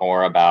of a lot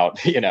more about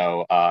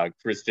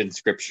Christian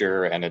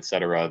scripture and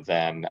etc.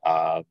 than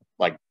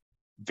like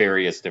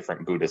various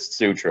different Buddhist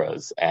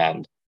sutras,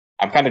 and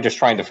I'm kind of just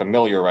trying to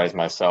familiarize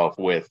myself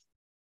with,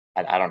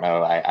 I don't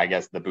know, I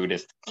guess the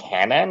Buddhist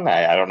canon.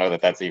 I don't know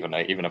that that's even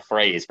a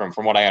phrase. From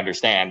what I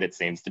understand, it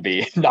seems to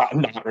be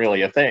not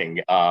really a thing.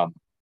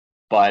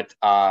 But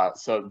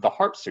so the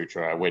Heart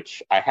Sutra,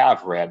 which I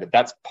have read,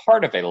 that's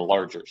part of a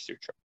larger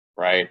sutra,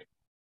 right?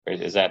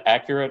 Is that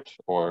accurate,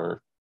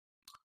 or?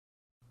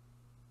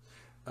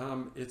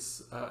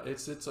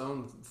 It's its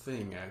own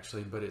thing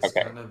actually, but it's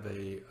Okay. kind of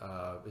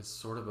it's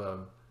sort of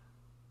a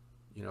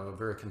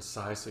very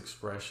concise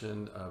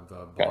expression of a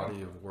Okay.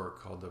 body of work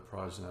called the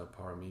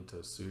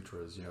Prajnaparamita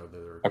Sutras, that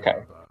are kind Okay.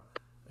 of Right.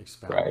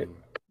 expounding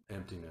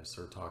emptiness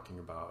or talking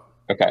about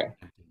Okay.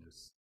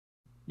 emptiness.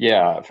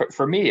 Yeah.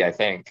 For me, I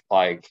think,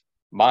 like,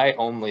 my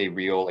only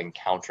real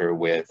encounter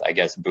with, I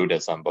guess,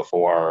 Buddhism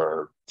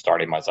before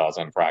starting my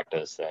Zazen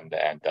practice, and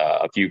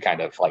a few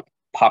kind of like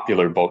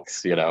popular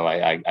books,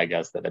 I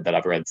guess that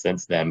I've read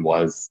since then,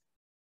 was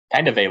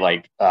kind of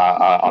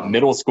a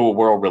middle school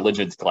world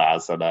religions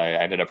class, and I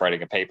ended up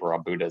writing a paper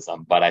on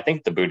Buddhism. But I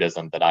think the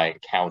Buddhism that I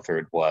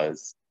encountered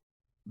was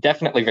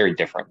definitely very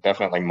different,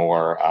 definitely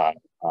more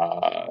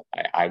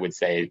I would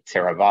say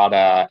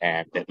Theravada,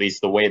 and at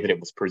least the way that it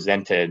was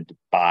presented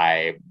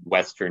by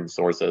Western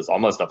sources,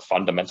 almost a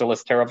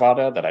fundamentalist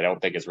Theravada that I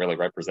don't think is really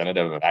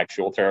representative of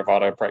actual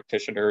Theravada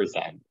practitioners.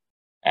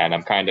 And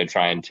I'm kind of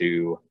trying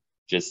to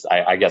just,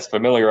 I guess,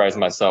 familiarize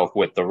myself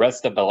with the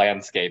rest of the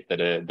landscape that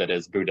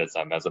is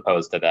Buddhism, as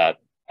opposed to that,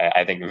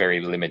 I think,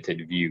 very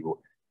limited view.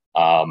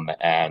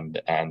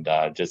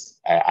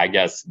 Just, I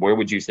guess, where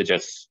would you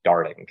suggest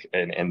starting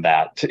in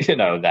that,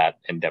 that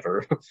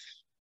endeavor?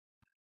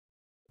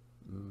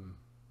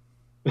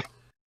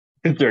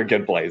 Is there a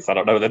good place? I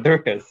don't know that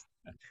there is.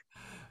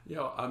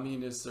 I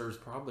mean, there's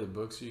probably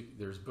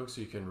there's books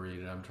you can read,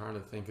 and I'm trying to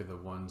think of the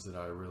ones that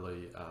I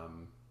really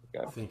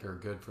Okay. think are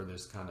good for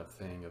this kind of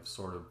thing of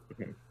sort of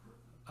Mhm.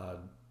 uh,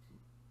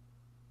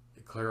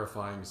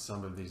 clarifying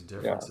some of these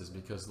differences,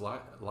 because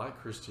like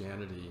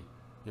Christianity,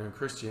 in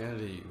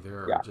Christianity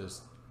there are Yeah.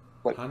 just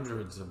Like,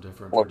 hundreds of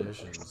different well,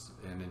 traditions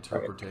and right.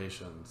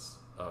 interpretations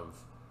of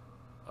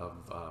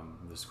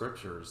the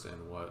scriptures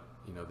and what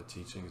the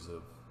teachings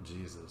of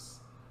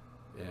Jesus,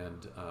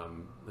 and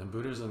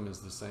Buddhism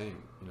is the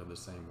same, the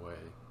same way.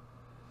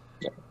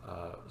 Yeah.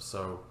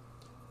 So,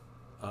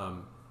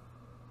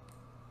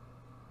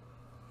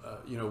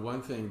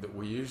 one thing that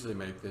we usually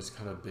make this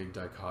kind of big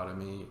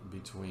dichotomy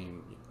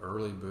between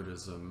early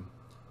Buddhism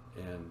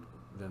and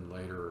then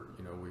later,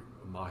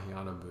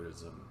 Mahayana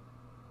Buddhism.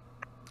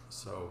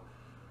 So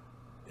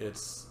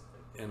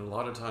and a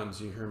lot of times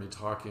you hear me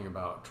talking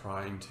about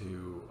trying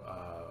to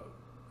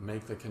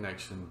make the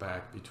connection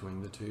back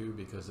between the two,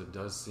 because it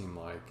does seem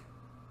like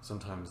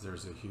sometimes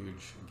there's a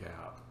huge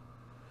gap.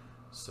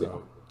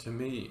 So to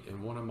me,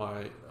 in one of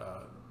my,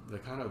 the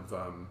kind of,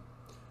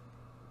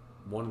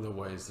 one of the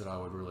ways that I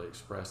would really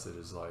express it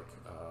is like,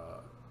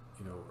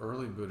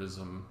 early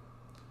Buddhism,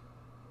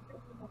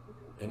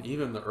 and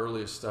even the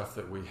earliest stuff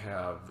that we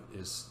have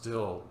is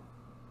still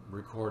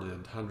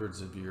recorded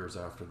hundreds of years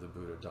after the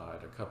Buddha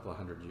died, a couple of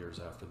hundred years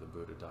after the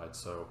Buddha died.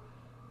 So,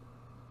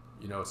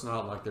 it's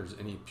not like there's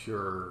any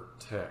pure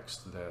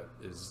text that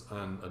is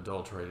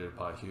unadulterated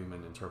by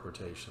human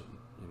interpretation,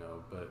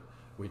 but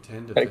we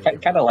tend to think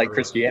of Kind the of like early,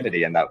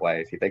 Christianity in that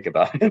way, if you think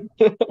about it.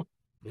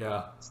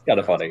 yeah, It's kind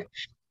of yeah, funny.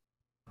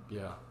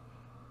 yeah.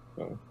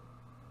 So,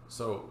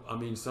 So, I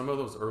mean, some of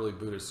those early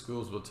Buddhist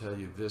schools will tell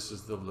you this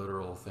is the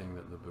literal thing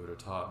that the Buddha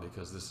taught,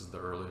 because this is the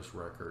earliest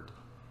record,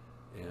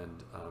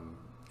 and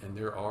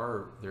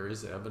there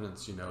is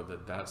evidence,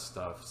 that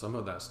stuff, some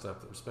of that stuff,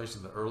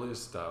 especially the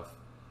earliest stuff,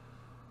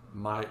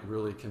 might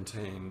really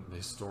contain the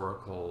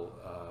historical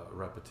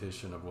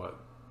repetition of what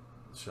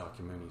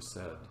Shakyamuni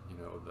said,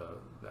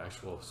 the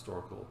actual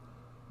historical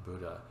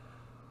Buddha.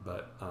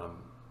 But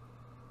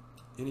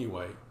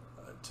anyway,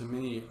 to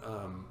me,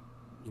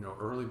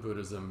 early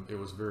Buddhism, it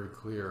was very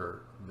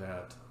clear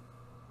that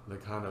the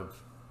kind of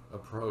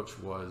approach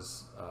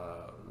was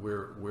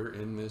we're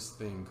in this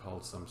thing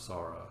called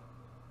samsara,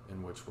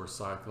 in which we're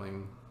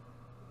cycling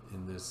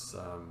in this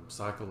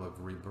cycle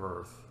of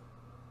rebirth,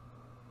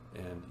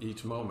 and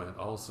each moment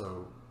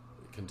also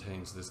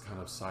contains this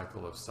kind of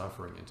cycle of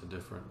suffering into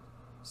different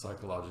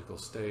psychological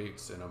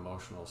states and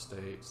emotional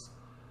states.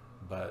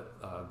 But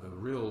the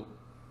real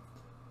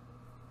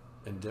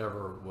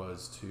endeavor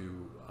was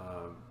to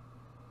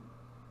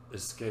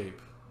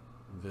escape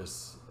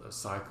this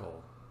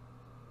cycle,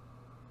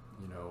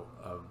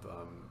 of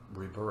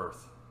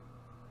rebirth.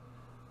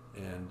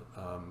 And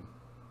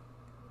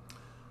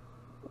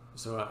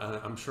so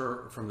I'm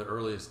sure from the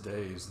earliest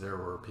days there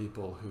were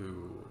people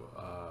who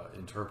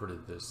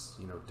interpreted this,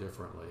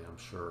 differently, I'm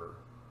sure.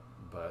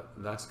 But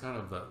that's kind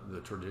of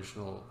the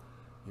traditional,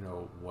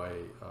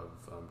 way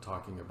of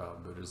talking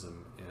about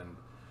Buddhism. And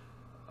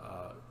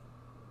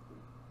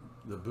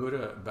the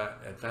Buddha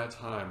at that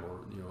time, or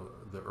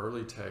the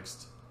early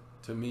text,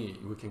 to me,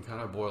 we can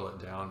kind of boil it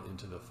down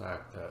into the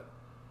fact that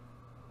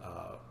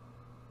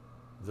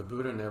the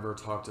Buddha never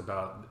talked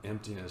about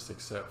emptiness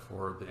except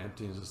for the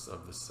emptiness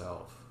of the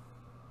self.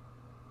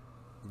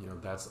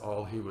 That's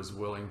all he was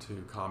willing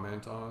to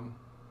comment on.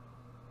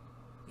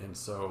 And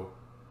so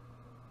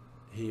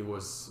he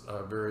was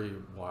very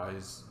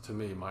wise. To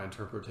me, my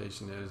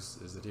interpretation is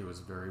that he was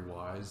very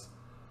wise,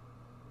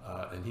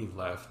 and he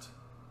left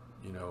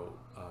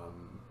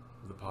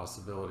the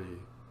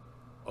possibility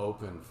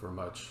open for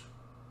much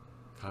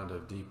kind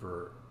of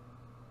deeper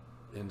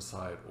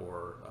insight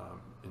or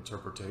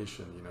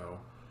interpretation,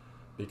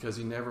 because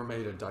he never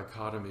made a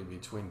dichotomy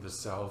between the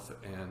self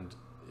and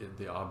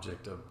the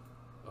object of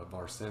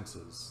our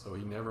senses. So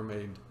he never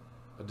made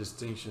a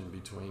distinction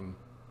between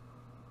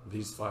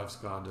these five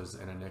skandhas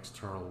and an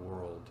external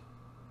world.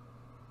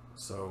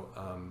 So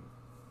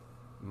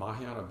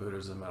Mahayana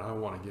Buddhism, and I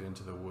don't want to get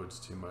into the woods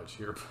too much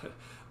here, but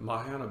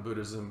Mahayana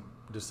Buddhism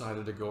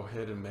decided to go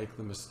ahead and make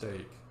the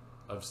mistake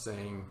of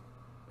saying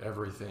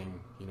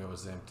everything,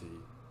 is empty.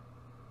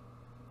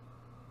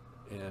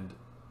 And,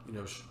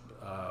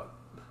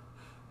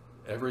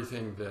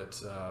 everything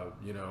that,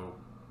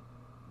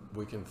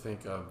 we can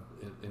think of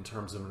in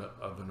terms of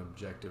an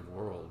objective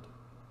world.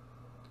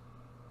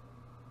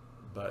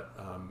 But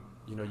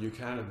you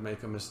kind of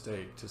make a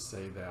mistake to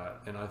say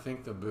that. And I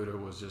think the Buddha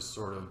was just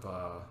sort of,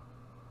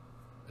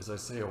 as I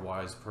say, a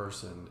wise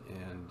person,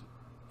 and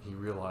he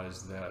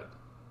realized that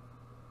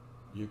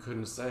you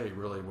couldn't say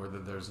really whether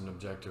there's an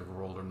objective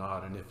world or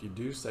not. And if you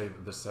do say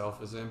that the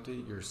self is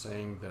empty, you're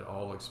saying that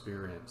all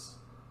experience,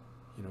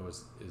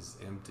 is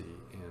empty,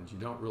 and you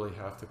don't really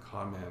have to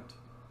comment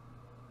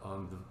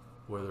on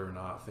whether or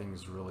not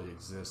things really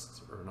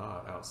exist or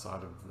not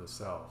outside of the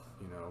self,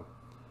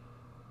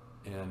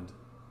 And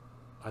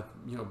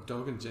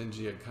Dogen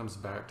Zenji, it comes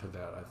back to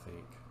that, I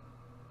think.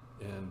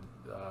 And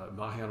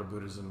Mahayana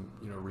Buddhism,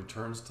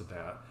 returns to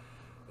that.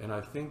 And I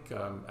think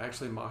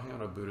actually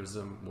Mahayana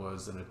Buddhism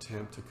was an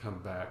attempt to come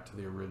back to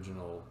the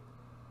original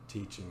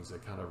teachings, a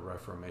kind of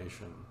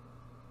reformation,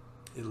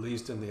 at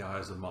least in the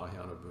eyes of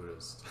Mahayana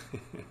Buddhists.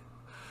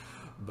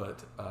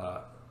 But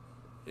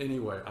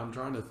anyway, I'm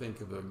trying to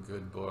think of a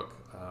good book.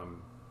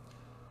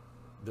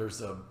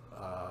 There's a...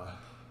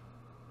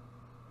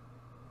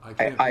 I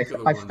can't think of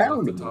the ones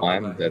off the top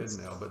of my head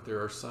now, but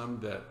there are some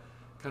that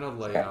kind of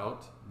lay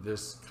out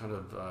this kind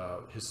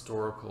of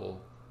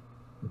historical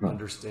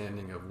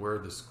understanding of where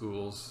the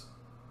schools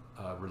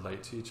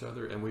relate to each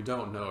other. And we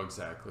don't know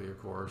exactly, of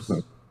course,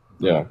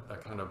 but a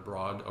kind of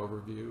broad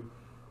overview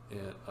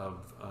of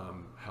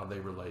how they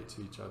relate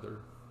to each other.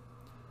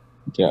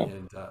 Yeah.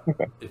 And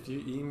if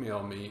you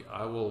email me,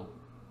 I will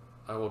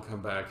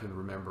come back and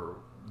remember.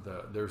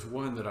 There's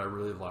one that I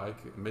really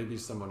like. Maybe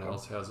someone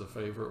else has a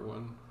favorite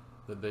one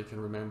that they can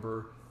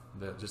remember,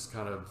 that just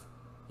kind of,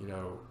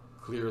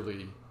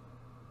 clearly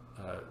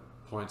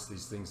points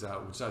these things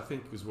out, which I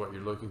think is what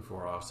you're looking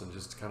for, Austin,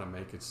 just to kind of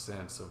make a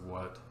sense of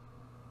what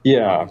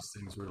these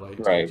things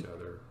relate to each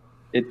other.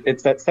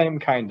 It's that same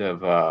kind of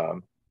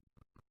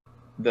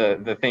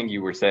the thing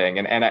you were saying,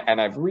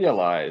 and I've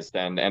realized,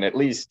 and at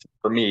least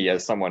for me,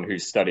 as someone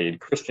who's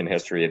studied Christian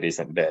history a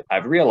decent bit,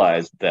 I've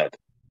realized that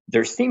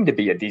there seem to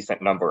be a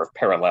decent number of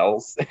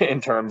parallels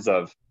in terms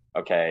of,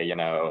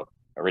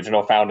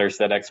 original founders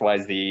said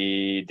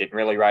XYZ, didn't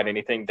really write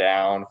anything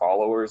down,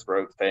 followers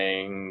wrote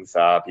things,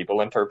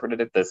 people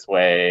interpreted it this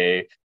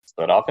way,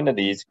 split off into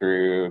these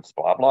groups,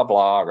 blah blah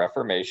blah,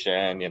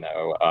 Reformation,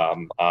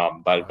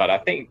 but I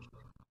think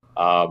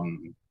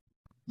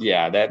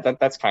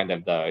that's kind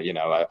of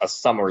the a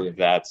summary of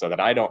that, so that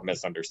I don't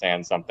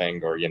misunderstand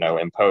something or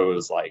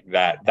impose like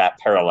that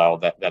parallel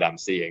that I'm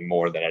seeing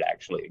more than it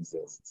actually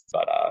exists.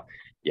 But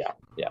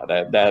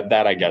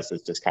that I guess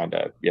is just kind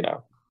of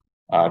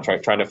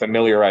trying to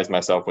familiarize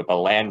myself with the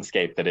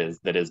landscape that is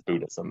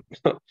Buddhism.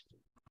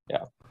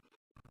 Yeah.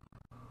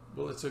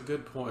 Well, it's a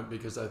good point,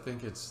 because I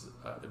think it's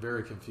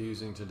very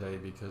confusing today,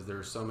 because there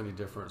are so many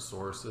different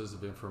sources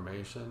of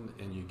information,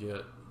 and you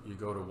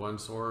go to one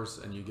source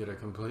and you get a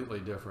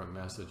completely different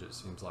message, it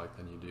seems like,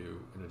 than you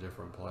do in a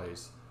different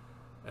place.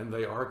 And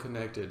they are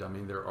connected. I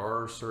mean, there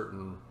are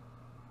certain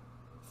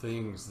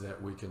things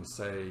that we can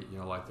say,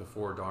 like the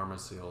four Dharma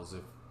seals.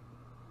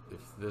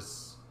 If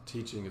this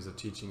teaching is a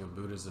teaching of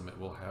Buddhism, it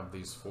will have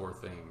these four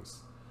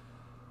things.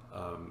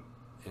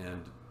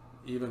 And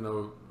even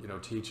though,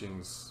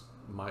 teachings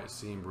might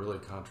seem really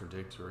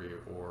contradictory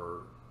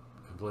or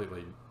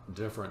completely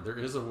different, there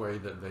is a way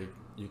that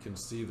you can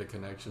see the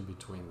connection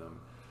between them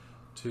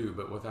too.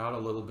 But without a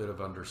little bit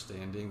of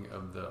understanding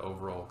of the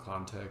overall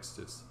context,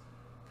 it's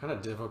kind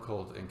of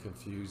difficult and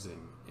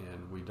confusing,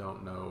 and we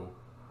don't know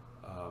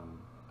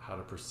how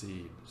to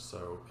proceed.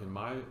 So in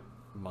my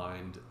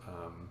mind,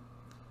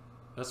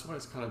 that's why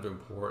it's kind of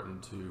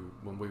important to,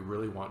 when we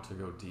really want to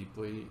go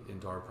deeply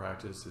into our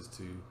practice, is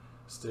to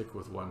stick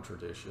with one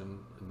tradition,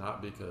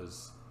 not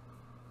because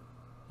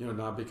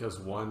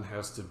one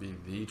has to be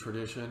the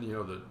tradition.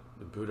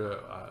 The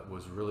Buddha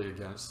was really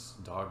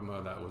against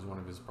dogma. That was one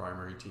of his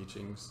primary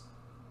teachings.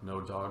 No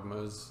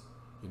dogmas,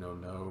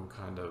 no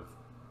kind of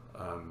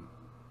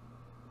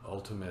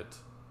ultimate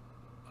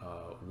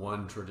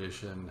one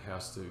tradition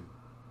has to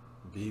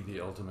be the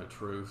ultimate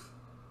truth,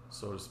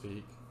 so to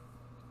speak.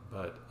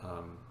 But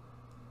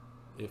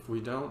if we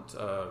don't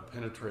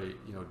penetrate,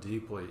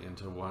 deeply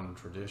into one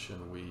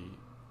tradition,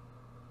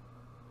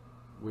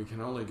 we can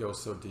only go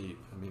so deep.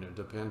 I mean, it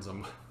depends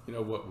on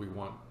what we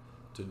want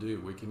to do.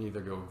 We can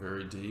either go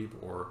very deep,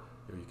 or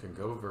you can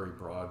go very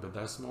broad. But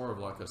that's more of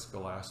like a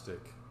scholastic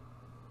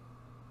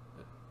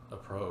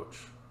approach.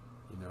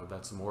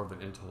 That's more of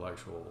an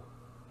intellectual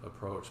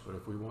approach. But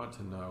if we want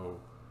to know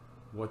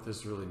what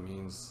this really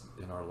means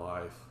in our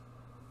life,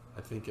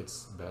 I think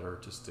it's better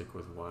to stick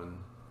with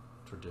one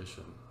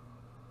tradition.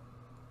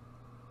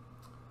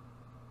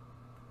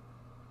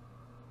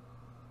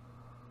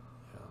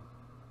 Yeah.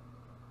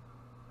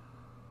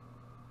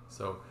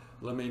 So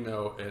let me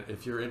know, and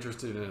if you're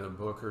interested in a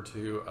book or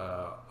two,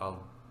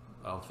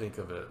 I'll think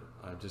of it.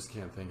 I just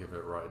can't think of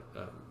it right.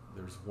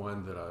 There's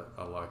one that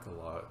I like a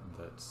lot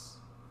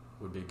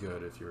would be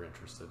good if you're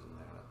interested in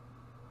that.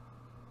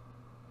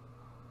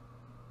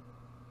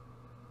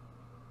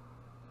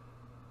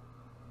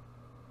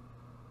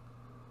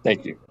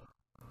 Thank you.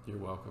 You're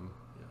welcome.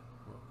 Yeah,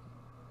 welcome.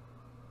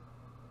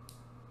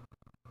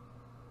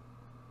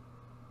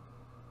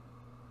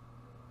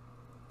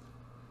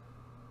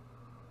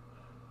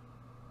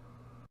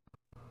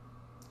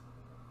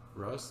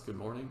 Russ, good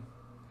morning.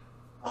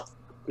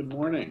 Good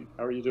morning.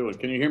 How are you doing?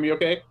 Can you hear me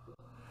okay?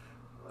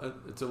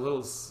 It's a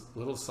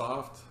little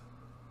soft,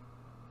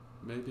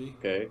 maybe.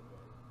 Okay.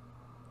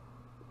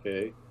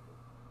 Okay.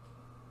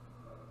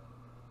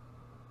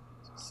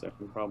 It's the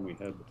second problem we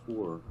had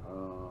before.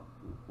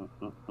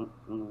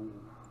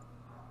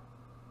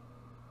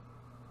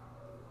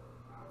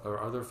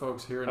 Are other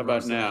folks here in How about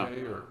Russ now?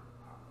 okay, or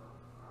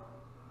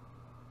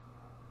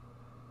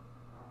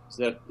Is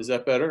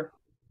that better?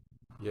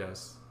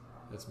 yes,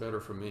 it's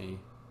better for me.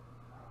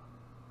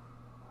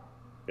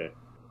 Okay.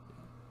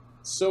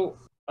 So,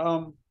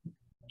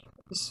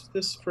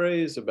 this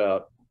phrase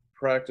about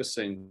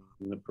practicing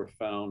the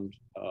profound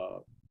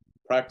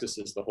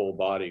practices the whole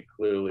body,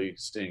 clearly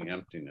seeing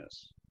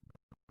emptiness.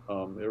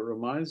 It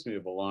reminds me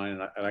of a line,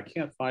 and I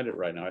can't find it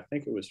right now. I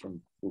think it was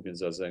from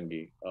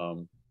Zenji,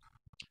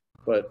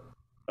 but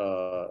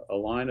a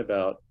line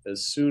about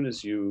as soon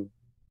as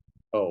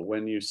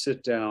when you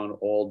sit down,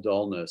 all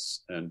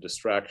dullness and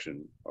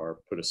distraction are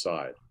put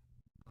aside.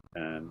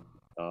 And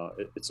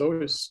it's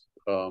always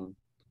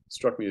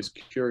struck me as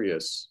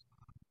curious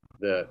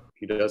that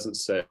he doesn't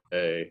say,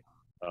 if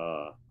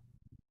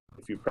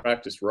you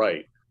practice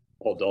right,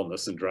 all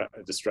dullness and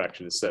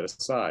distraction is set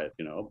aside.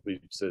 He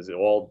says it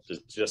all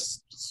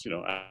just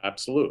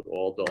absolute,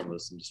 all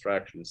dullness and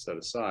distraction is set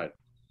aside.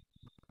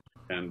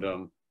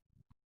 And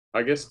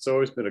I guess it's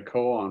always been a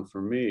koan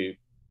for me,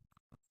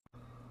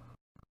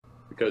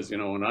 because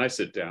when I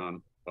sit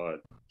down,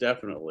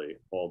 definitely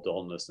all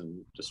dullness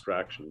and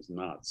distraction is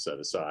not set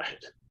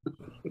aside.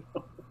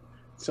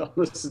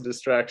 Dullness and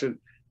distraction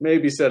may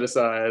be set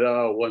aside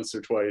once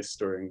or twice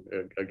during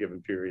a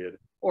given period,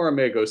 or it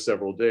may go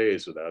several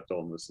days without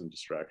dullness and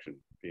distraction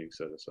being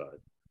set aside.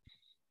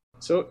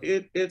 So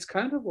it's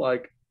kind of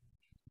like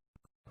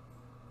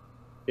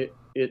it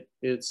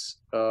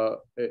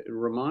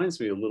reminds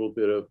me a little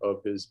bit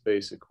of his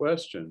basic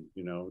question.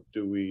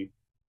 Do we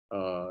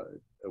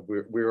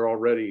we're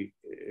already,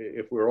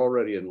 if we're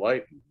already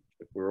enlightened,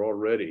 if we're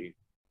already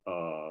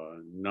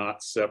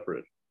not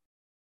separate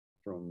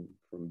from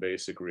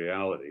basic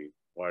reality,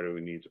 why do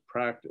we need to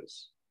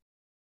practice?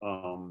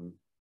 Kind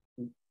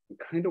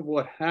of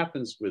what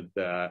happens with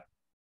that,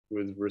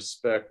 with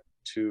respect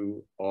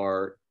to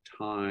our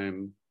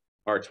time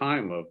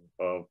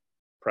of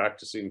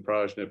practicing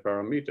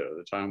prajnaparamita,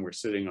 the time we're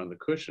sitting on the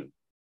cushion.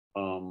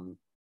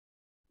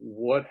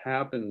 What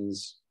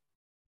happens?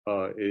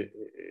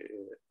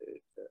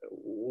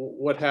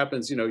 What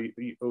happens?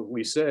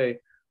 We say,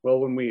 well,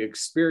 when we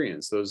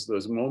experience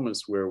those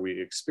moments where we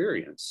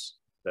experience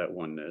that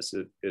oneness,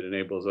 it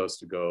enables us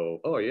to go,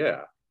 oh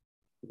yeah,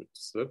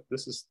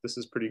 this is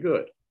pretty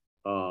good.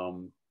 But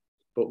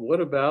what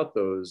about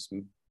those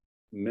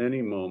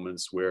many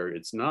moments where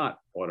it's not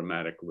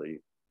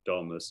automatically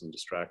dullness and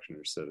distraction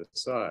are set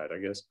aside? I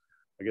guess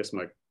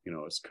my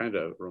it's kind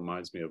of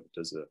reminds me of,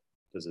 does a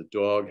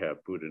dog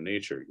have Buddha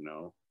nature?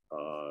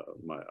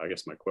 I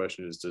guess my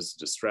question is, does a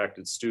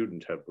distracted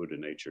student have Buddha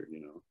nature?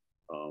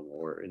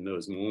 Or in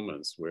those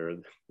moments where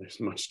there's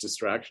much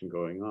distraction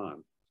going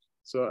on.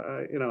 So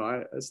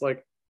it's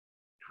like,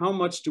 how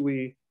much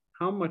I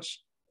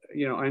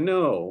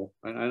know,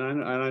 and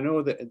I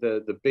know that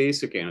the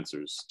basic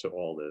answers to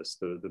all this,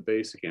 the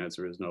basic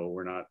answer is no,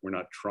 we're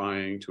not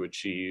trying to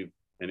achieve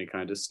any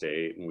kind of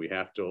state, and we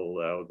have to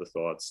allow the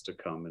thoughts to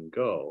come and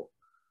go.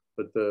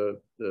 But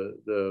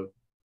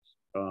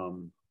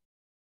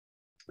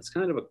it's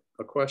kind of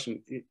a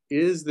question,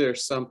 is there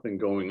something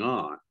going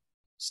on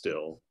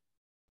still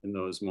in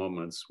those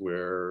moments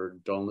where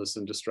dullness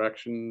and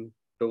distraction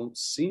don't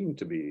seem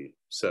to be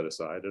set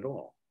aside at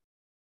all?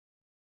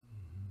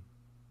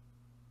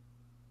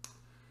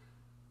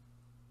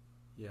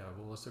 Yeah,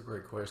 well, that's a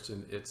great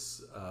question.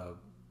 It's,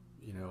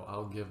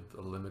 I'll give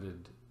a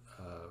limited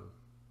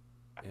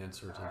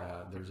answer to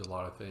that. There's a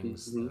lot of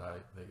things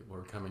that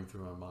were coming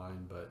through my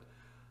mind, but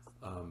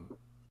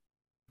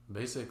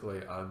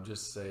basically, I'll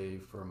just say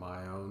from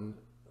my own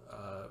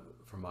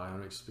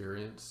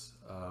experience,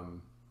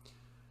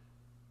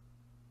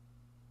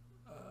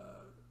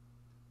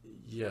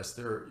 yes,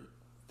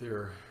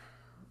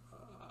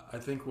 I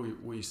think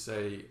we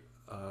say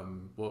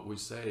what we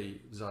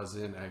say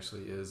Zazen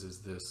actually is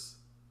this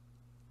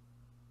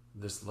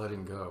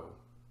letting go,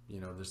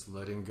 this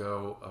letting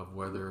go of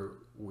whether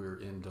we're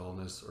in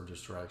dullness or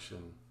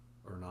distraction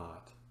or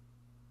not.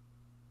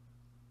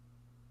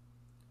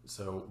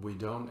 So we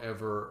don't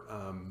ever,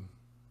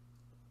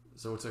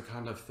 so it's a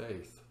kind of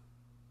faith.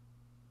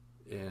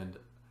 And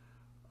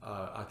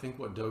I think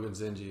what Dogen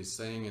Zenji is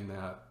saying in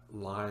that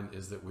line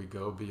is that we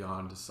go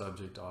beyond the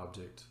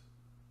subject-object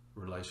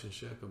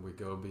relationship, and we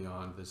go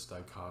beyond this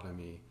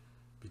dichotomy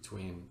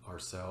between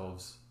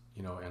ourselves,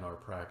 and our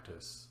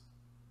practice.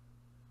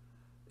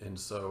 And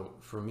so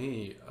for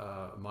me,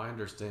 my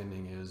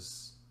understanding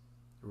is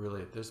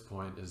really at this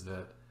point is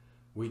that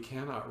we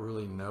cannot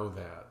really know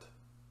that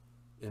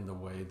in the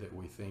way that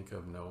we think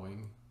of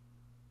knowing,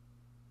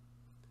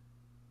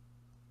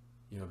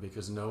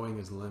 because knowing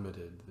is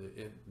limited.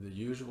 The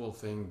usual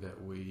thing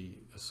that we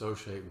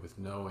associate with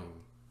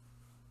knowing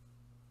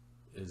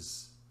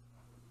is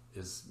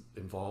is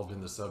involved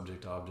in the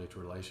subject-object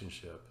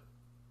relationship.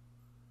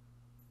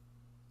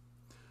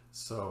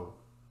 So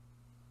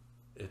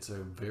it's a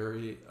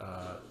very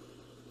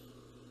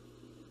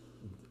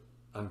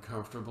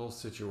uncomfortable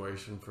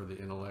situation for the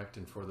intellect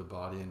and for the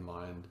body and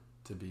mind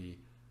to be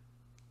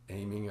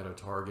aiming at a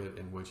target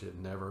in which it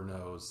never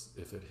knows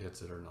if it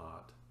hits it or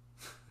not.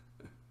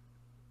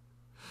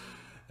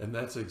 And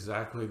that's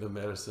exactly the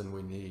medicine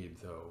we need,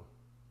 though.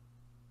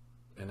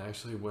 And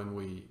actually, when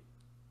we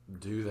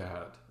do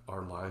that,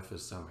 our life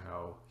is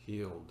somehow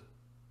healed.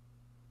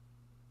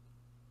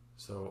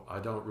 So I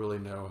don't really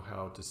know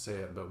how to say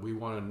it, but we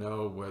want to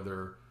know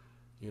whether,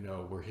 you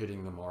know, we're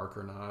hitting the mark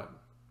or not.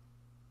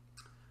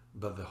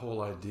 But the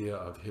whole idea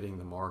of hitting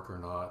the mark or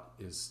not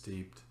is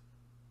steeped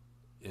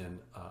in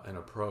an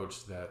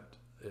approach that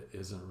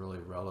isn't really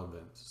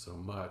relevant so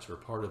much, or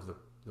part of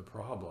the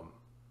problem.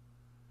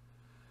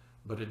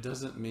 But it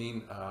doesn't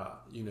mean,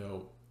 you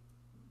know,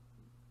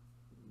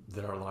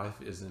 that our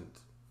life isn't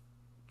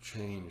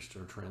changed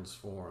or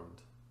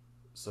transformed.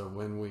 So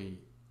when we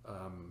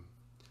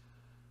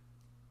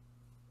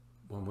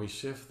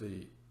shift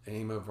the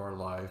aim of our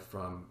life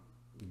from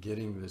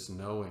getting this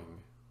knowing,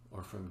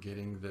 or from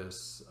getting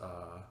this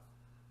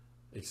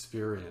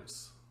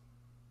experience,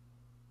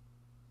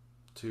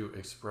 to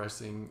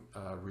expressing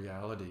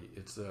reality,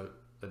 it's a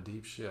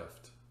deep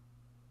shift.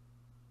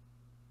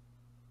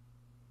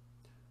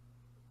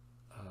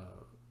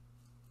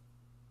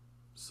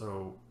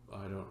 So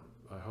I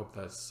hope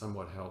that's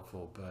somewhat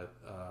helpful, but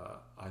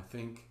I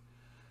think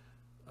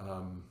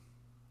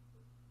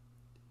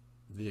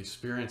the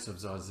experience of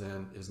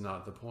Zazen is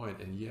not the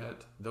point, and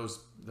yet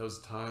those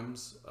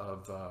times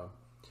of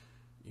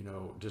you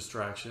know,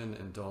 distraction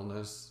and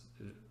dullness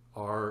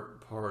are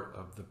part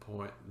of the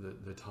point,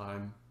 the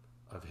time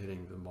of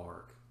hitting the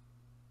mark,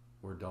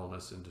 where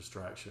dullness and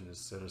distraction is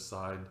set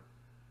aside,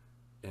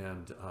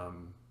 and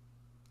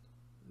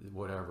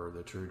whatever,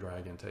 the true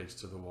dragon takes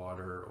to the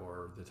water,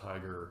 or the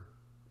tiger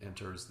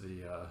enters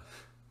the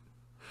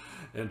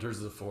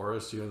enters the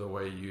forest. You know, the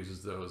way he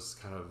uses those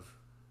kind of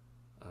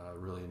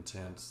really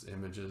intense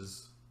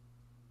images.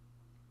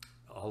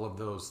 All of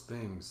those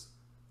things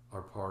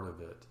are part of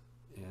it,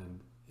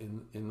 and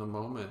in the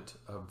moment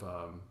of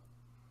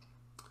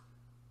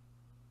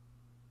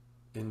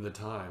in the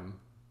time,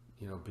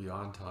 you know,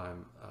 beyond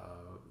time,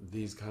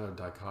 these kind of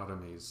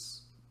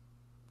dichotomies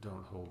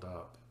don't hold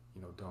up.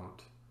 You know,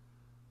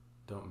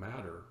 don't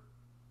matter.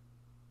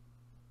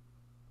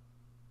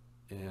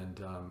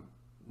 And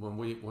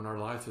when our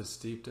life is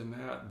steeped in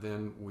that,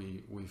 then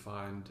we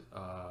find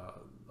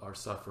our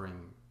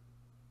suffering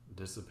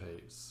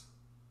dissipates.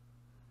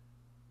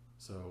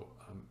 So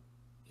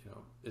you know,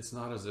 it's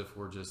not as if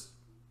we're just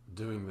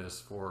doing this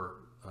for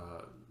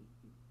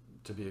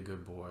to be a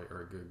good boy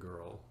or a good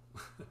girl.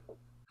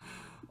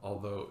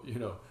 Although, you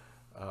know,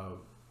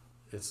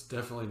 it's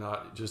definitely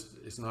not just,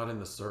 it's not in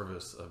the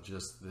service of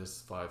just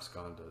this 5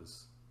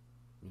 skandhas.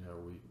 You know,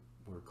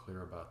 we're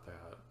clear about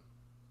that.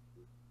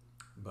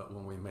 But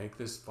when we make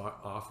this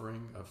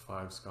offering of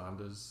 5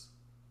 skandhas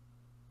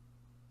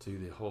to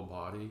the whole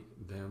body,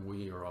 then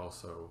we are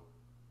also,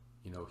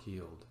 you know,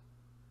 healed.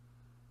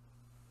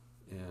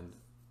 And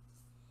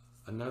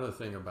another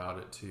thing about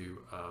it too,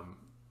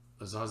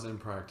 a Zazen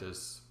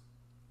practice,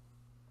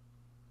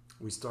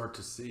 we start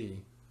to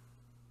see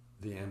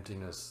the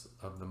emptiness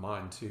of the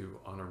mind too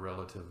on a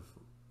relative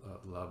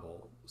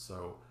level.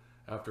 So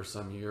after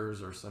some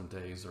years or some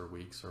days or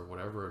weeks or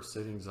whatever of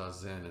sitting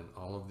Zazen and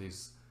all of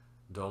these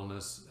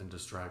dullness and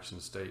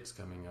distraction states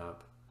coming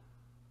up,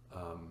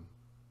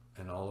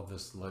 and all of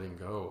this letting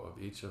go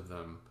of each of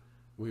them,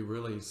 we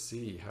really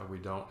see how we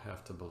don't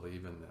have to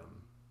believe in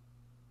them.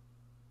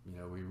 You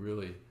know,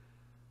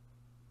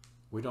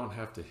 we don't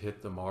have to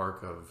hit the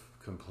mark of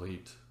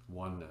complete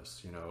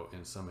oneness, you know,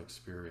 in some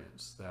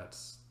experience.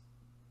 That's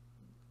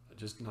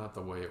just not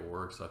the way it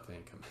works, I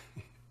think.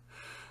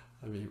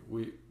 I mean,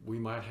 we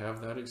might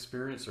have that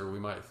experience, or we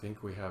might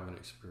think we have an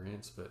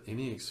experience, but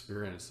any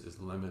experience is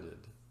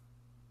limited,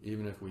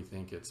 even if we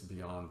think it's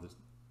beyond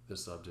the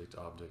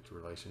subject-object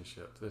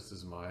relationship. This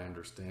is my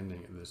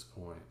understanding at this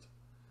point.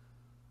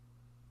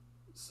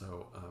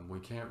 So we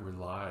can't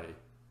rely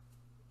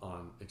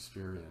on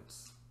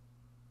experience.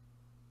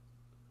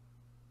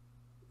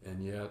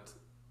 And yet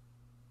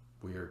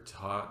we are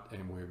taught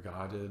and we're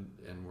guided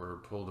and we're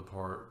pulled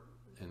apart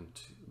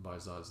by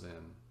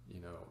Zazen, you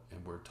know,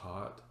 and we're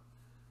taught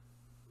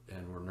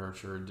and we're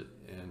nurtured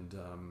and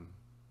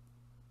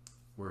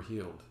we're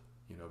healed,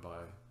 you know, by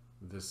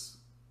this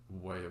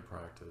way of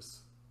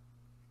practice.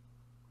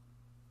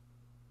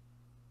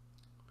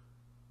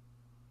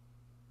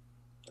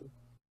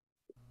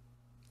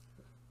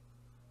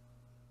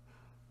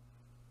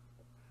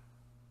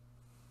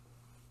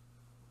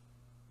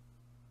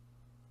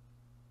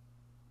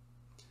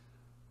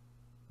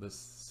 Let's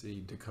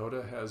see,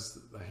 Dakota has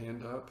a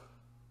hand up.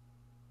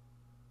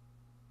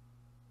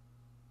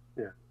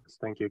 Yeah,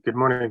 thank you. Good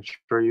morning,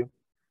 Shoryu.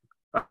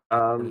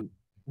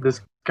 This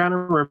kind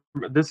of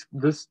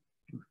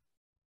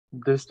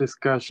this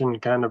discussion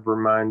kind of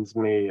reminds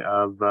me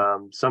of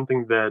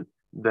something that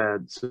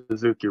that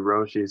Suzuki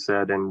Roshi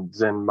said in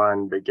Zen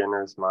Mind,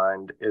 Beginner's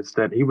Mind, is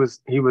that he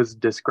was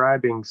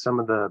describing some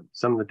of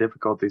the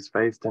difficulties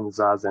faced in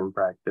Zazen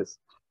practice,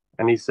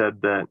 and he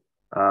said that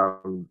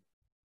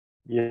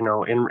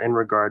in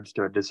regards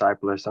to a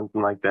disciple or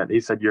something like that, he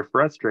said you're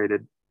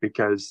frustrated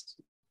because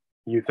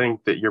you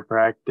think that your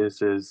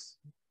practice is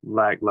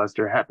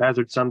lackluster,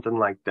 haphazard, something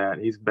like that.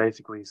 He's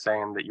basically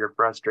saying that you're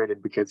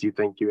frustrated because you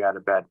think you had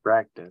a bad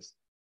practice.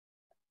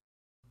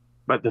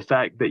 But the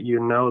fact that you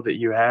know that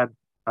you had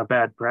a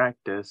bad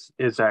practice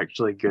is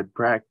actually good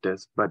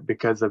practice, but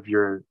because of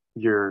your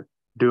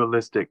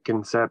dualistic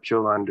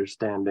conceptual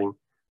understanding,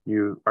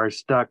 you are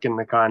stuck in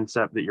the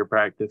concept that your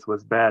practice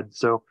was bad.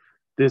 So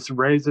this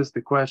raises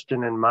the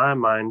question in my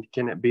mind,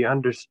 can it be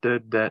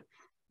understood that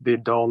the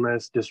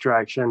dullness,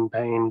 distraction,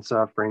 pain,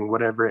 suffering,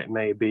 whatever it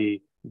may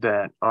be,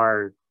 that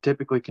are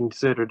typically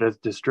considered as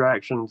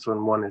distractions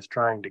when one is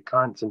trying to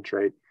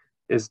concentrate,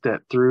 is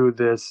that through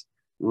this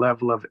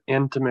level of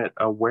intimate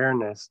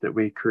awareness that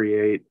we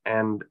create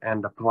and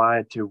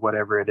apply to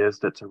whatever it is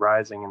that's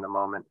arising in the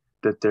moment,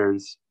 that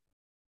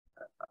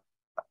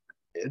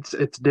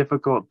it's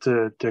difficult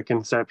to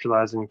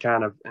conceptualize and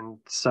kind of and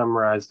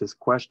summarize this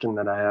question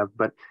that I have,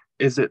 but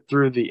is it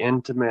through the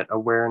intimate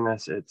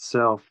awareness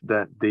itself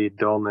that the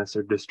dullness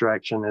or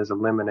distraction is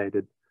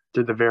eliminated,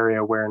 through the very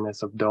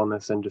awareness of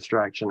dullness and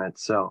distraction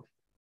itself?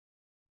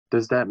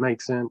 Does that make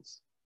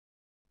sense?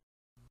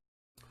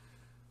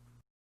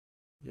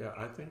 Yeah,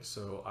 I think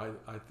so.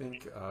 I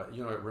think,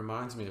 it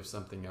reminds me of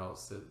something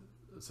else that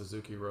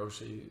Suzuki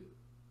Roshi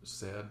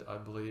said, I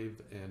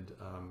believe, and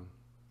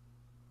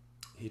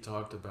he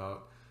talked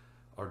about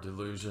our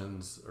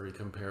delusions, or he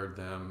compared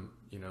them,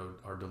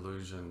 our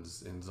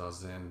delusions in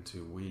Zazen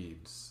to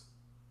weeds.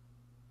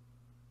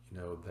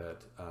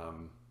 That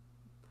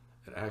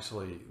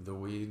actually the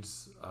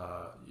weeds,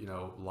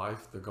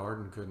 life, the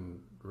garden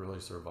couldn't really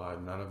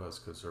survive. None of us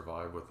could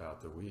survive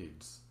without the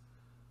weeds.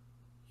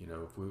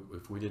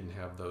 If we didn't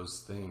have those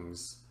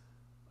things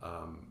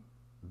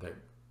that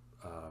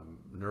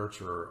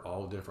nurture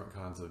all different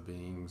kinds of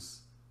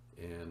beings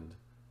and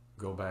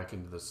go back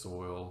into the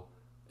soil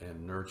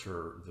and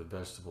nurture the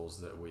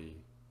vegetables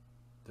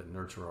that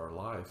nurture our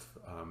life,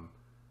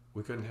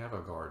 we couldn't have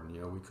a garden.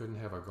 We couldn't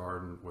have a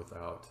garden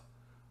without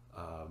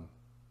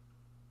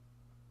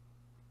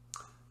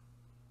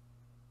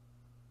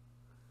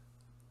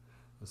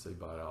let's say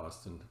bye,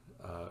 Austin.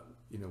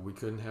 We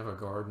couldn't have a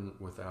garden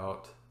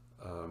without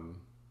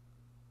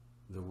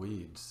the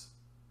weeds.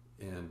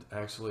 And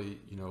actually,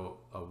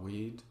 a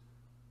weed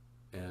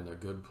and a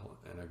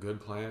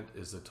good plant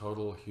is a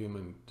total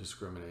human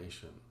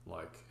discrimination.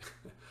 Like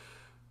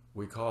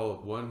we call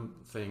one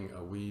thing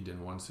a weed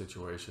in one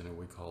situation, and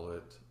we call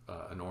it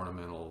an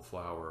ornamental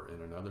flower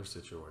in another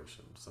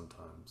situation.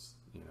 Sometimes,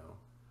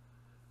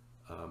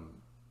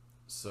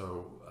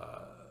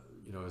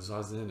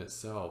 Zazen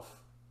itself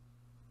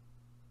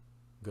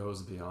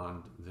goes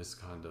beyond this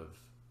kind of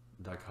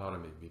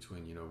dichotomy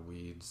between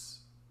weeds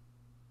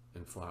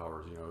and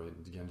flowers.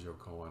 In Genjo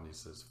Koan he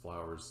says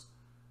flowers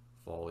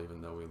fall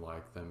even though we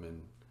like them,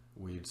 and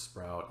weeds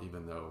sprout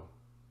even though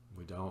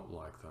we don't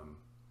like them.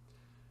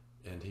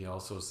 And he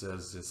also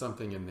says there's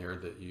something in there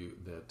that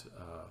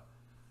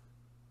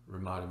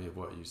reminded me of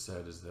what you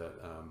said, is that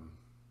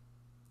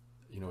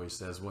he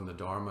says when the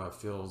Dharma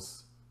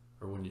fills,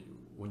 or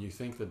when you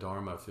think the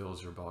Dharma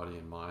fills your body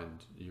and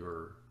mind,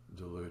 you're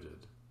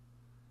deluded.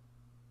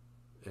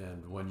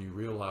 And when you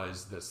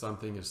realize that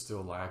something is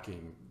still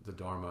lacking, the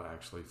Dharma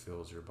actually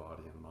fills your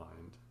body and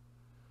mind.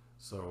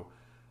 So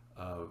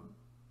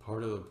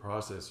part of the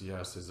process,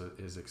 yes,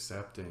 is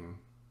accepting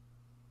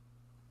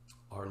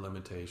our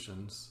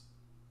limitations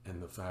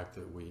and the fact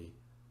that we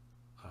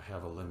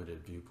have a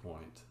limited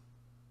viewpoint.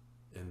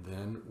 And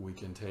then we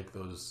can take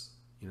those,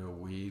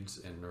 weeds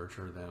and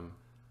nurture them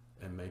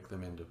and make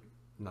them into,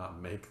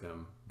 not make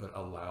them, but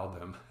allow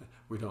them.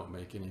 We don't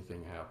make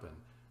anything happen.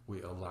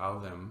 We allow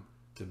them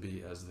to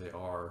be as they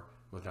are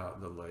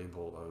without the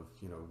label of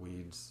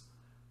weeds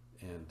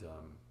and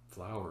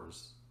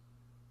flowers,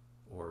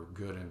 or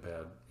good and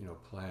bad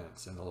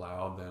plants, and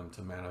allow them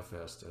to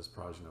manifest as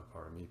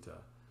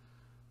prajnaparamita.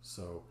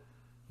 So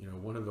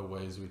one of the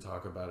ways we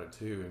talk about it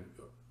too, and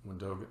when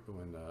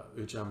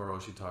Uchiyama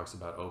Roshi talks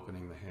about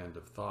opening the hand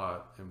of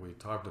thought, and we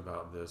talked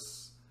about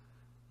this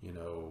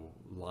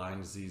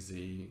line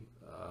ZZ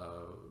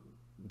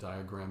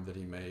diagram that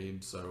he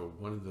made. So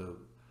one of the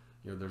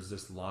there's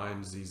this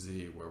line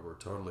ZZ where we're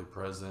totally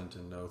present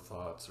and no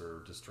thoughts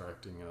are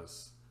distracting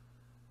us.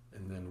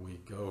 And then we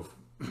go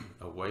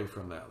away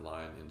from that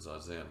line in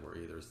Zazen. We're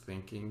either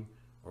thinking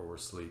or we're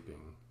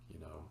sleeping,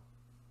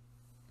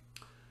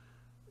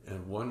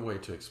 And one way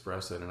to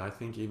express it, and I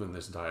think even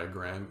this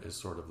diagram is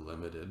sort of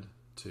limited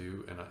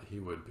to, and he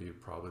would be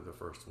probably the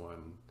first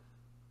one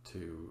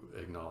to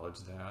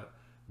acknowledge that,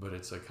 but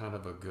it's a kind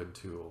of a good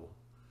tool.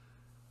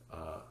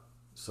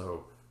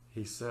 So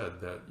he said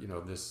that,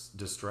 this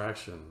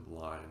distraction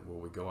line,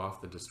 when we go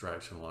off the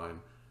distraction line,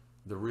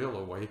 the real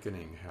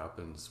awakening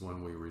happens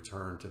when we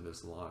return to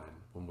this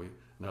line.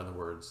 In other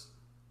words,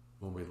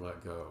 when we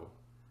let go.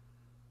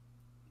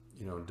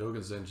 you know, Dogen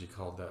Zenji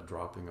called that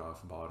dropping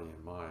off body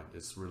and mind.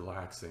 It's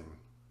relaxing.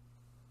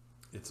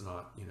 It's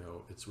not, you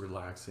know, it's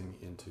relaxing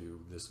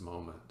into this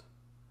moment.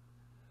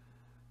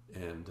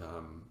 And,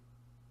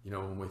 you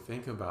know, when we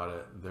think about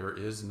it,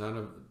 there's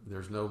no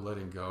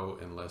letting go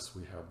unless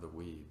we have the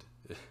weed.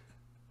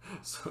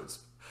 So it's,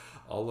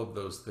 all of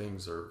those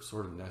things are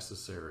sort of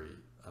necessary.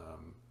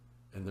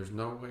 And there's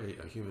no way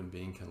a human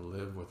being can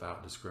live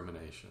without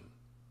discrimination.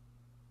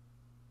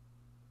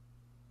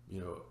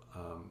 You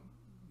know,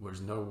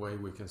 there's no way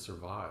we can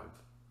survive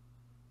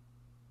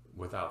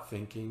without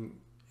thinking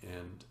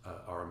and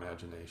our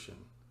imagination.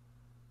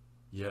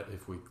 Yet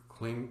if we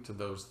cling to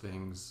those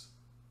things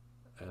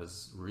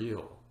as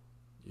real,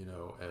 you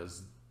know,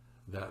 as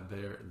that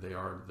they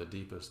are the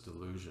deepest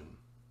delusion.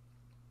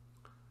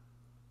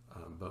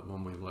 But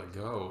when we let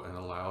go and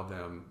allow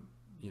them,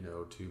 you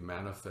know, to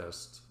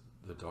manifest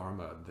the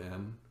Dharma,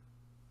 then,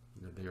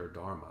 you know, they are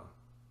Dharma.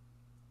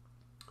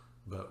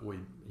 But we,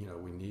 you know,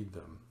 we need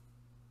them.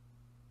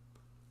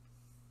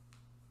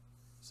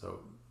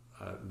 So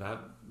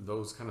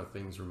those kind of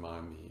things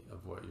remind me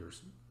of what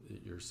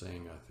you're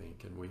saying, I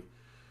think. And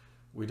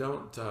we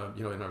don't,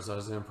 you know, in our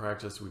Zazen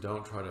practice, we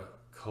don't try to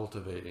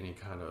cultivate any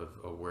kind of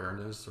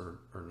awareness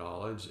or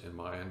knowledge, in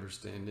my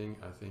understanding,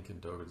 I think, in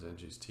Dogen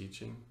Zenji's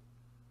teaching.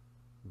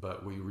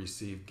 But we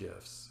receive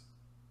gifts.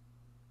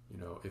 You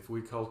know, if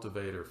we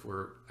cultivate, or if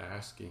we're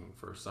asking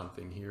for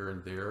something here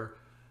and there,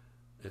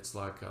 it's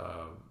like,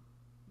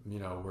 you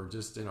know, we're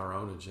just in our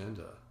own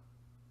agenda.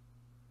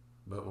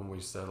 But when we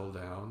settle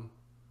down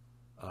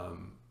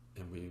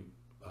and we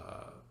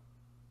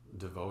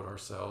devote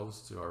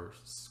ourselves to our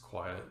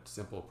quiet,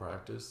 simple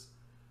practice,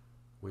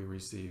 we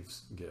receive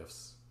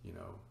gifts. You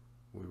know,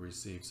 we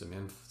receive some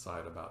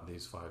insight about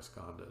these 5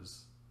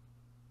 skandhas.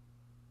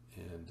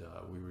 And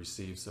we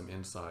receive some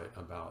insight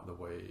about the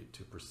way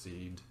to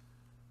proceed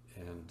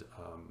and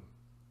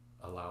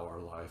allow our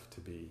life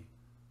to be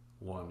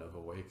one of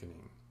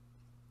awakening.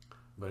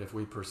 But if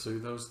we pursue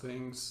those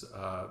things,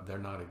 they're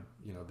not,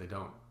 you know, they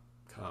don't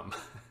come.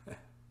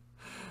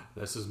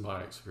 This is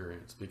my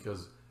experience,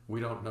 because we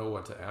don't know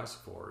what to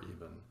ask for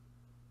even.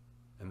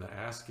 And the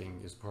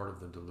asking is part of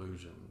the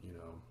delusion, you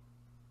know.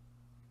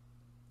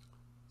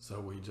 So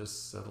we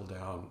just settle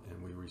down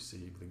and we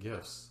receive the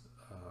gifts.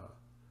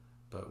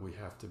 But we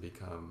have to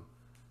become,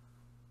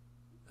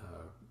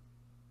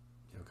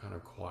 you know, kind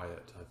of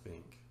quiet, I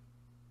think,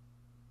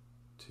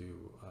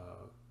 to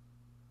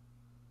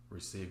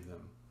receive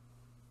them.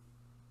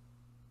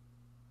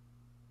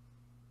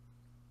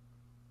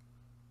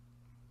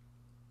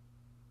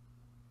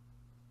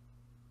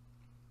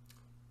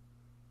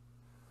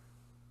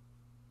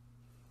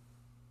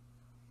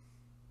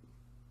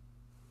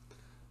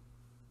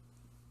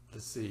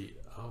 Let's see.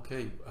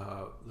 Okay,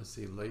 let's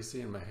see.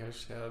 Lacey and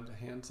Mahesh had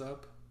hands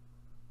up.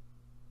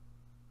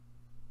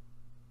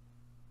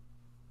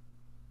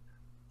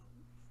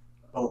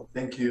 Oh,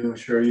 thank you,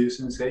 Shoryu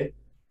Sensei.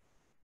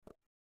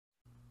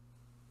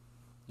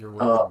 You're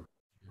welcome.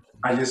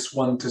 I just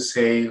want to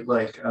say,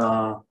 like,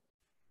 I'm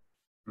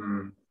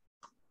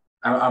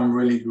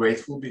really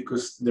grateful,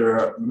 because there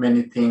are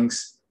many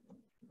things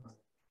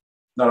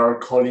that are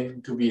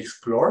calling to be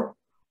explored.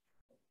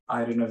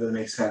 I don't know if that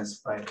makes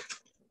sense. Like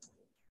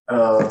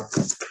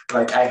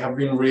I have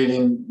been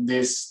reading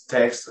this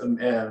text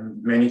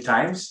many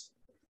times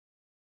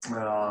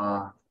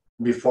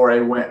before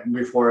I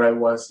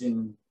was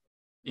in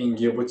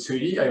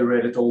Gyobotsuri. I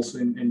read it also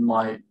in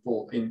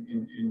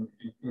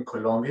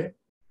Colombia,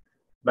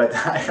 but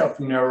I have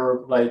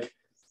never like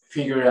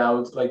figured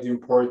out like the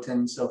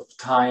importance of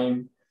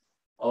time,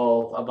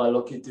 of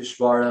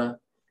Avalokiteshvara,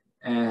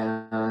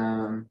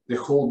 and the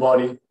whole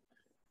body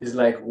is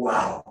like,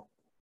 wow,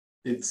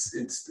 it's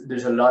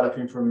there's a lot of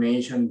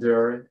information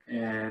there.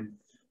 And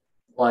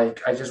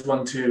like I just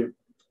want to,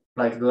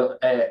 like, the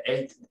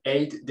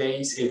 8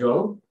 days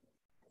ago,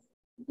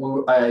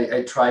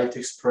 I tried to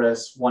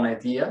express one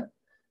idea.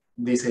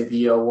 This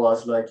idea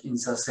was like, in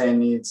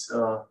Zazen,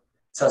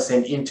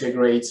 Zazen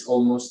integrates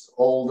almost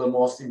all the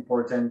most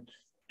important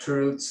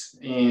truths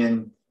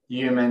in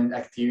human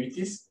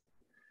activities,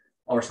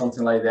 or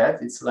something like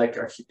that. It's like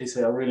it's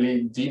a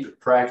really deep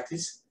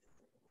practice,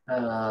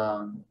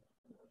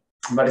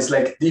 but it's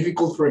like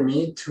difficult for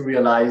me to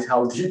realize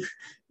how deep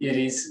it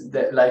is.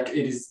 That like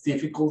it is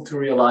difficult to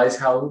realize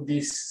how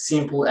this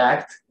simple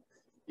act,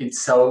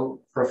 it's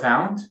so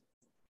profound.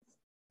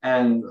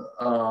 And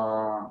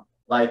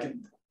like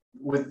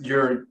with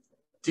your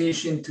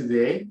teaching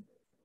today,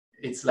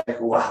 it's like,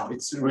 wow,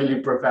 it's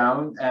really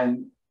profound,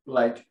 and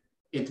like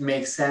it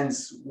makes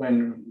sense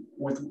when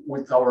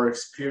with our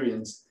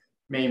experience,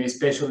 maybe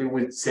especially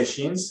with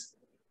sessions.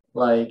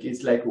 Like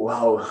it's like,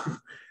 wow.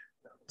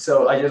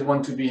 So I just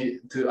want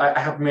I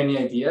have many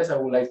ideas. I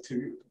would like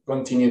to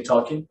continue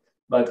talking,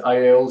 but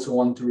I also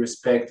want to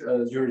respect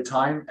your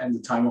time and the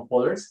time of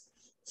others.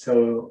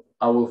 So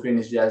I will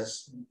finish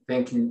just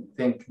thanking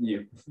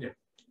you. Yeah.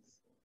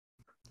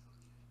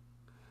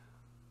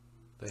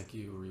 Thank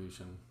you,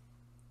 Ryushin.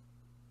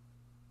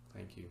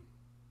 Thank you.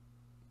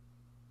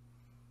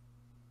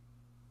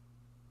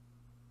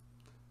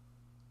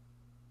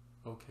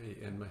 Okay,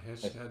 and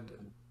Mahesh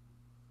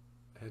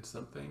had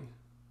something.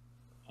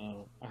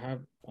 I have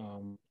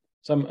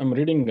so I'm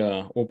reading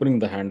Opening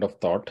the Hand of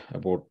Thought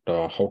about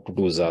how to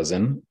do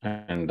Zazen,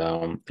 and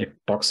it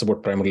talks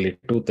about primarily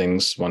two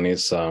things. One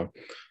is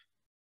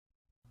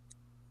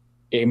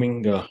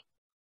aiming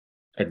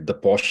at the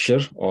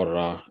posture,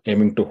 or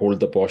aiming to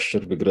hold the posture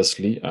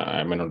vigorously.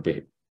 I may not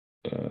be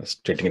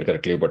stating it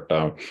correctly, but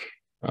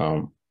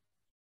um,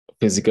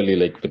 physically,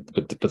 like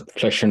with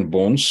flesh and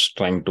bones,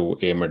 trying to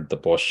aim at the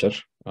posture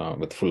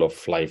with full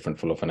of life and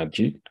full of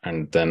energy,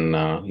 and then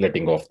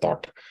letting go of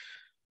thought.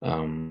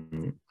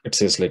 It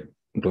says like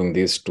doing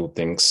these two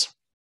things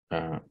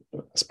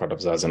as part of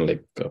Zazen,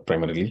 like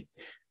primarily.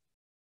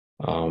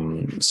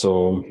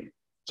 So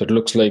it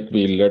looks like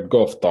we let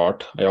go of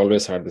thought. I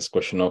always had this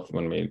question of,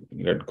 when we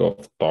let go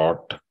of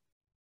thought,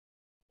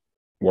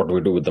 what do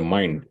we do with the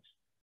mind?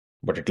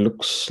 But it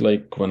looks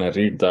like when I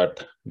read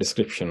that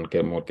description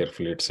more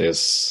carefully, it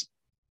says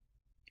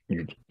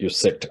you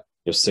sit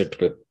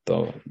with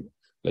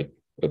like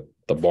with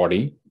the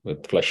body,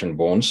 with flesh and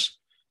bones,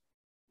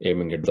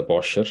 aiming at the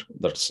posture.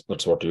 That's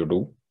what you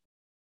do.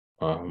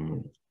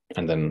 And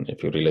then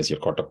if you realize you're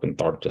caught up in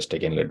thought, just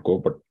again let go.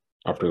 But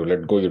after you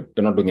let go, you're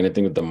not doing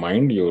anything with the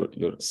mind.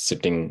 You're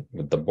sitting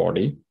with the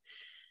body.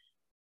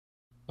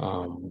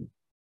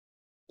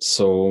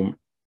 So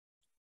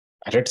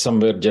I read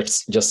somewhere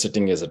just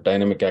sitting is a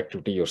dynamic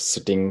activity. You're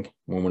sitting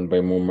moment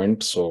by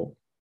moment. So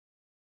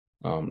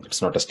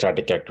it's not a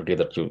static activity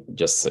that you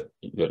just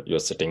you're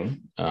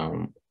sitting.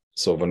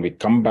 So when we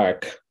come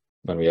back,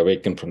 when we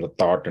awaken from the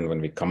thought, and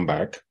when we come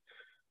back,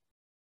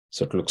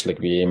 so it looks like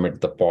we aim at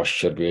the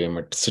posture, we aim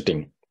at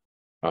sitting.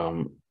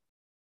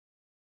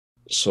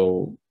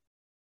 So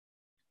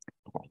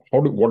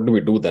what do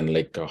we do then?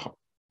 Like,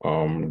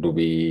 do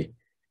we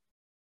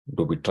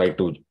try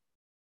to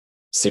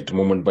sit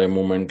moment by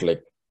moment?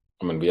 Like,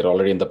 I mean, we are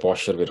already in the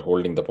posture, we're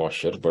holding the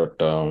posture, but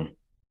how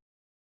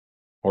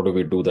do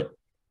we do that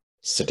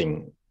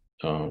sitting?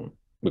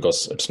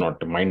 Because it's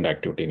not a mind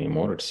activity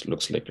anymore. It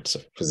looks like it's a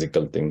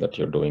physical thing that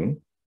you're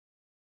doing.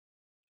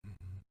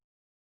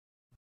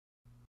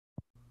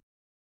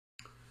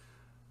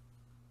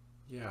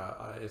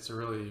 Yeah, it's a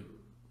really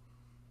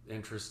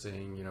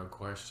interesting,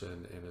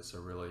 question, and it's a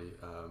really,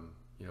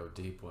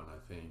 deep one, I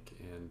think,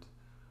 and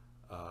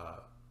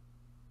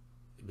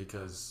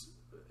because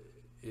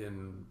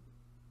in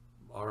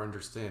our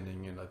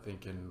understanding, and I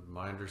think in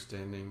my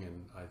understanding,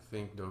 and I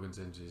think Dogen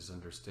Zenji's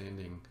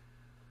understanding,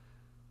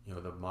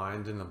 the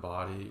mind and the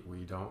body,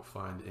 we don't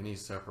find any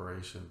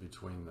separation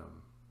between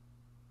them,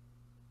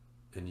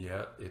 and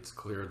yet it's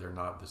clear they're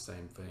not the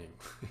same thing.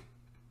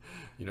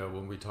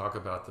 When we talk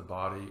about the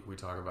body, we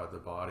talk about the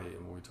body,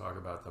 and when we talk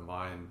about the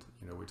mind,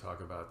 we talk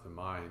about the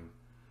mind.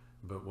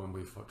 But when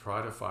we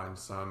try to find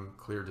some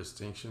clear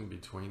distinction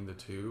between the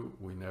two,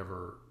 we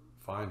never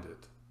find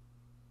it.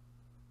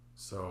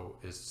 So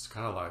it's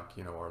kind of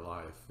like, our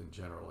life in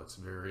general. It's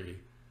very,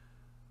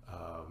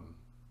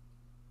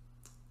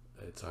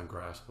 it's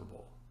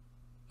ungraspable.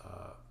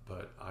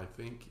 But I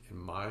think in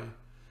my,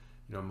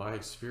 my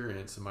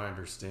experience and my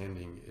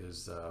understanding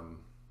is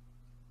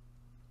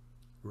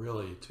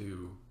really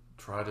to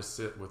try to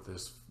sit with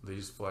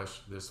this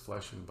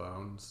flesh and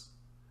bones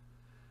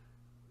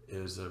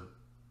is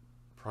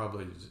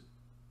probably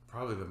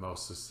the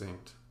most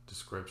succinct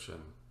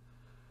description.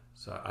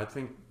 So I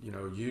think,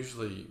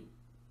 usually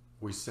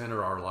we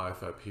center our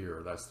life up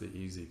here. That's the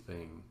easy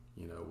thing.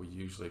 We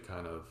usually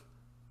kind of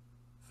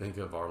think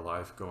of our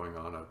life going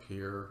on up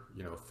here,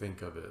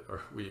 think of it,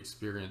 or we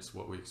experience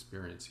what we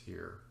experience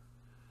here.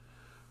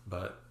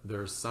 But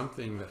there's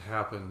something that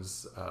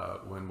happens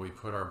when we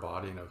put our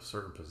body in a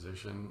certain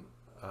position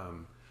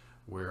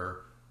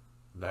where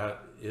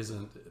that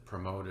isn't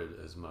promoted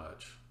as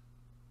much.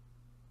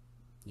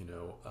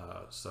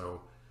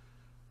 So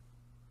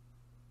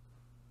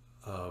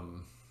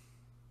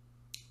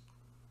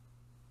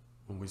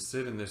when we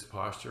sit in this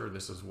posture,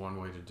 this is one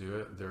way to do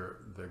it.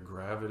 The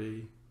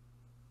gravity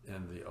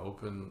and the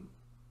open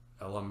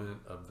element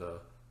of the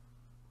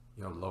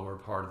lower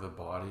part of the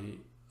body,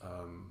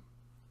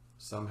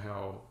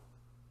 somehow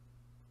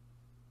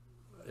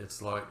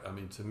it's like,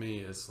 to me,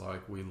 it's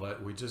like we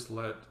just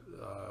let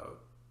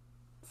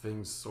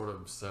things sort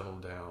of settle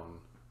down,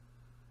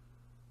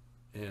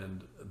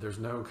 and there's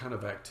no kind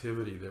of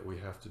activity that we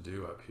have to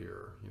do up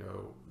here.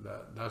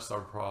 That's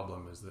our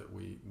problem, is that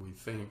we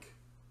think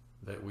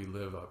that we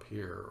live up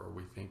here, or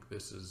we think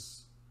this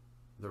is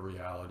the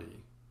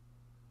reality,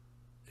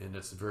 and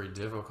it's very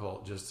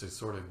difficult just to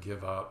sort of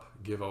give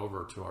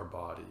over to our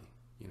body,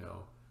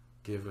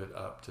 give it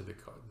up to the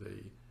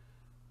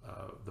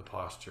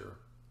posture.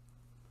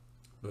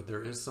 But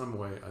there is some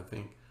way, I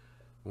think,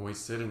 when we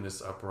sit in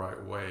this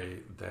upright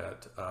way,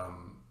 that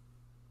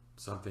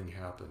something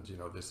happens.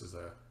 This is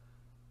a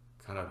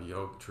kind of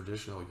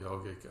traditional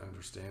yogic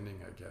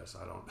understanding, I guess.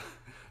 I don't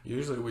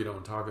usually we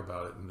don't talk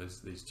about it in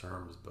these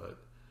terms, but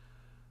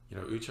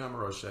Uchama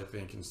Roshi, I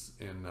think,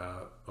 in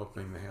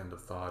Opening the Hand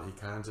of Thought, he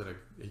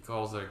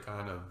calls it a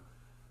kind of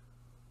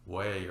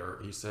way, or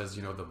he says,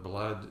 you know, the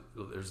blood,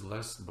 there's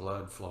less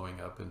blood flowing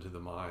up into the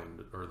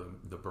mind or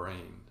the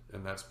brain,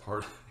 and that's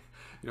part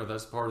you know,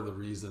 that's part of the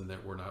reason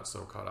that we're not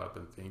so caught up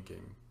in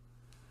thinking.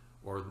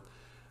 Or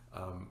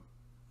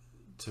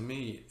to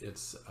me,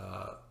 it's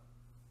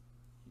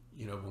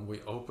you know, when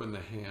we open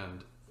the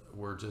hand,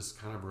 we're just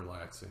kind of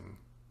relaxing.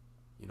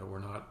 You know, we're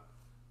not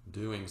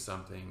doing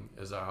something.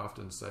 As I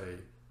often say,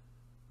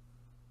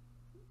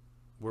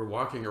 we're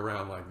walking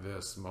around like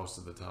this most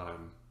of the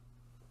time,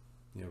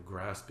 you know,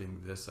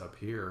 grasping this up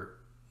here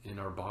in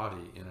our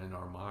body and in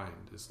our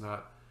mind. It's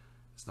not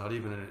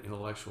even an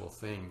intellectual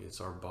thing. It's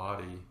our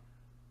body.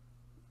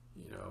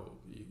 You know,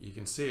 you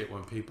can see it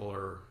when people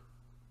are,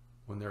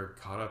 when they're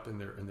caught up in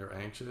they're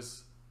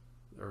anxious,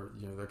 or,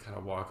 you know, they're kind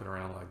of walking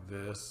around like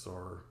this,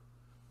 or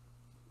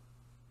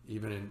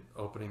even in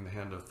opening the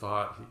hand of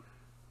thought,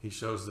 he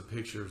shows the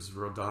pictures,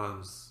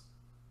 Rodin's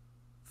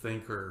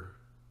thinker,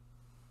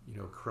 you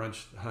know,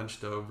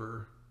 hunched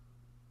over,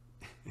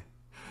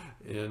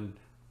 and,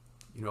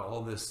 you know,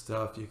 all this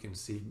stuff you can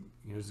see,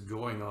 you know, is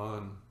going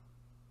on,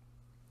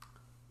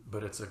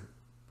 but it's a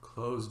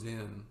closed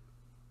in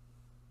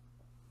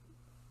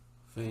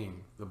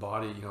thing. The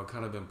body, you know,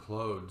 kind of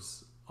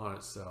implodes on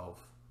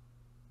itself.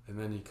 And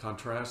then you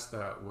contrast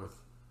that with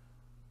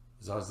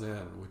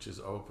Zazen, which is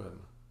open.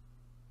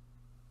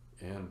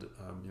 And,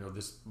 you know,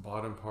 this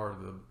bottom part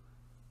of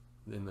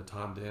in the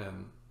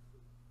Tanden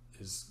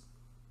is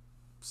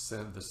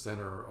the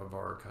center of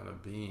our kind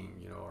of being,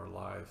 you know, our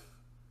life,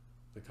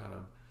 the kind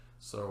of,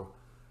 so,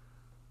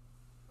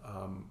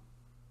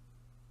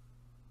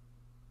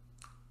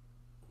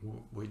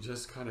 we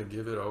just kind of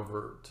give it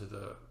over to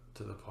the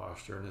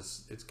posture, and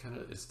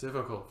it's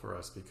difficult for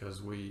us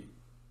because we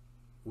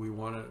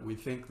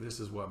think this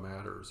is what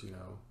matters, you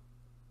know,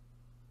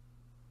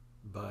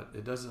 but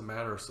it doesn't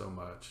matter so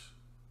much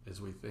as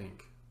we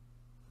think,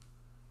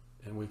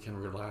 and we can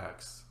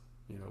relax,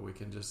 you know, we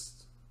can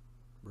just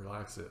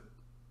relax it.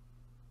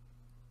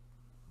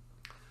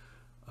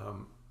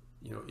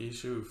 You know,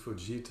 Ishu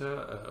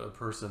Fujita, a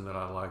person that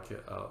I like,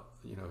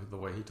 you know, the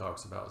way he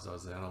talks about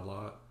Zazen a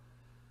lot,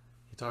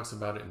 he talks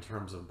about it in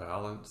terms of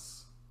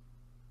balance,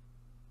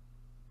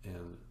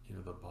 and, you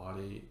know, the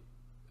body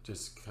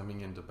just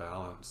coming into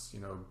balance, you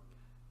know,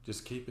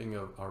 just keeping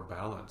our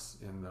balance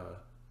in the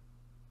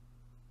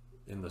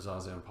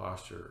Zazen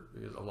posture.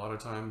 Because a lot of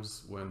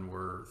times when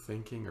we're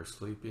thinking or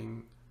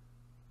sleeping,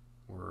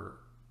 we're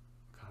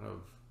kind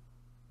of,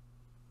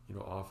 you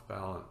know, off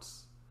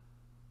balance,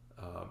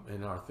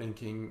 and our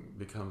thinking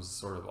becomes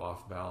sort of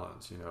off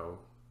balance, you know.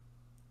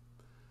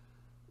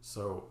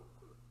 So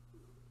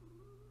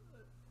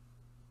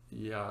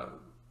yeah,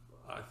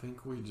 I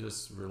think we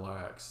just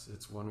relax.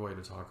 It's one way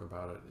to talk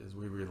about it, is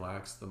we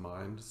relax the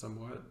mind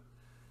somewhat,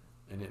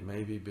 and it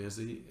may be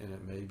busy and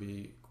it may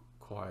be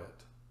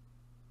quiet,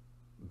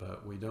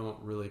 but we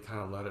don't really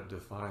kind of let it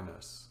define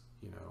us,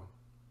 you know,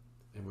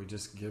 and we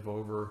just give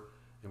over,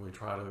 and we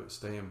try to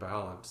stay in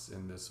balance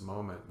in this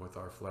moment with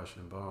our flesh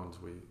and bones.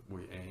 We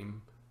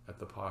aim at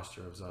the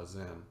posture of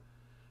Zazen.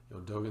 You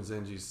know, Dogen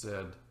Zenji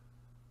said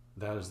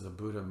that is the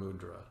Buddha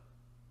mudra.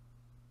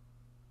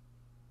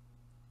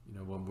 You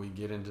know, when we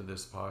get into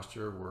this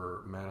posture,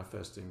 we're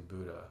manifesting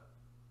Buddha.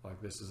 Like,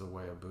 this is a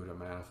way a Buddha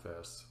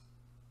manifests.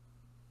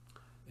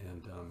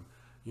 And,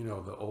 you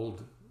know, the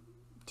old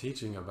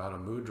teaching about a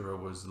mudra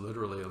was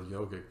literally a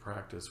yogic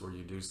practice where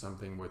you do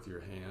something with your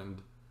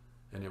hand,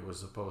 and it was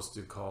supposed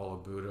to call a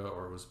Buddha,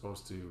 or it was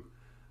supposed to,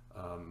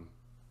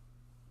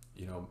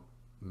 you know,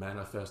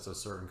 manifest a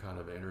certain kind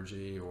of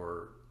energy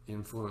or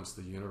influence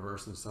the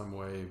universe in some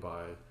way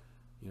by,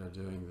 you know,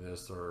 doing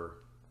this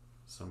or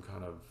some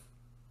kind of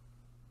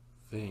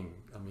thing.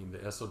 I mean,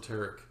 the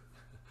esoteric,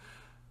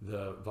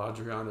 the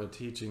Vajrayana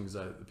teachings,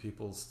 that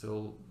people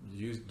still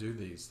do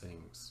these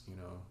things, you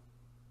know,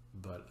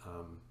 but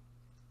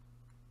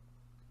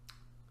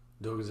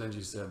Dogen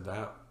Zenji said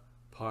that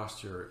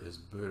posture is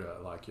Buddha.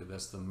 Like,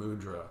 that's the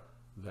mudra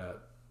that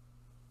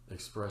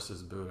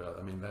expresses Buddha.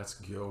 I mean, that's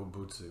Gyo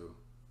Butsu.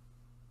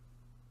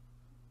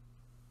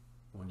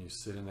 When you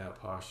sit in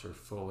that posture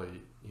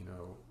fully, you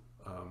know,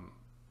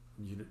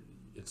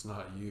 it's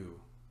not you.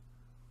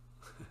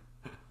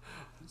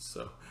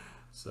 So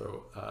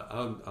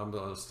I'm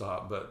going to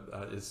stop, but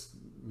it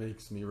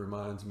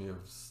reminds me of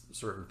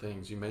certain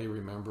things. You may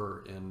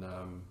remember in,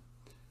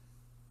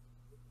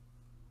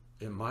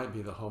 it might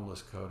be the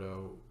Homeless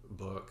Kodo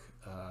book,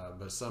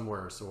 but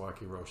somewhere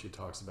Sawaki Roshi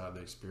talks about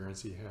the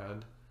experience he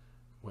had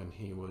when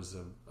he was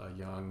a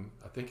young,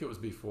 I think it was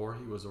before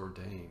he was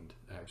ordained,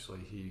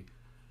 actually.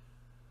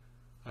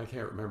 I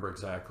can't remember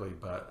exactly,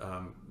 but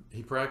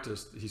he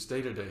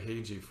stayed at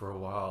Eihei for a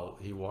while.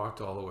 He walked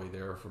all the way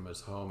there from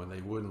his home, and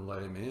they wouldn't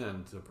let him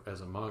in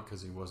as a monk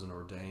because he wasn't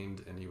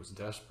ordained, and he was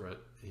desperate.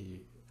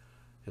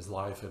 His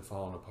life had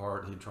fallen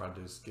apart. He tried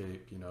to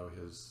escape, you know,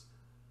 his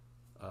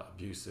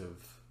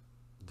abusive,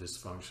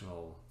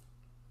 dysfunctional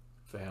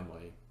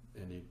family,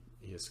 and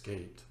he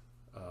escaped.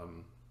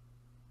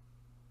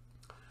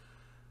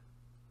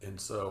 And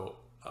so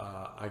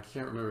I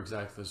can't remember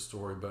exactly the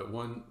story, but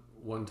one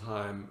one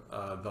time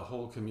the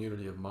whole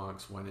community of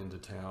monks went into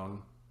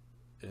town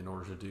in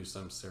order to do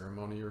some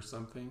ceremony or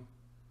something,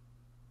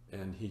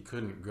 and he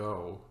couldn't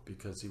go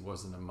because he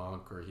wasn't a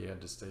monk, or he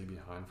had to stay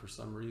behind for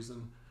some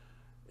reason,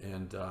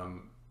 and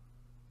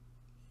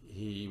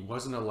he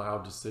wasn't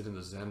allowed to sit in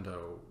the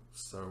zendo,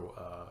 so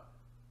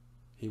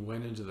he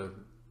went into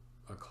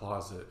a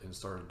closet and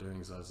started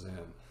doing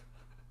zazen.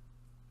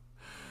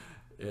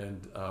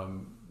 And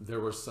there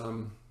was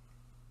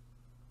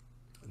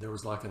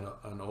like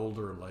an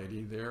older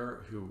lady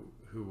there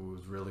who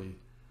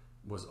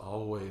was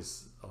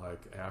always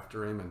like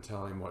after him and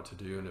telling him what to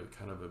do and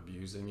kind of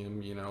abusing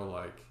him, you know,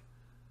 like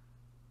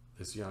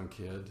this young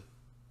kid,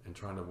 and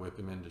trying to whip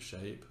him into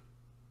shape.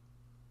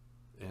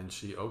 And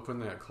she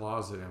opened that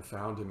closet and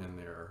found him in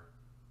there,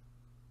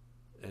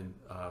 and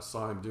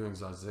saw him doing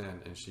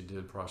zazen, and she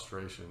did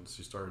prostrations.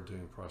 She started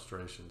doing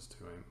prostrations to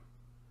him.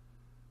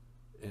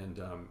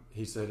 And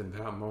he said in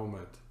that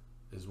moment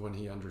is when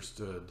he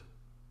understood,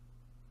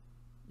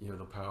 you know,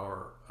 the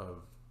power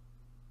of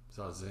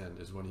zazen,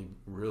 is when he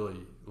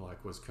really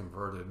like was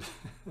converted.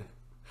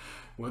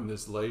 When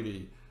this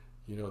lady,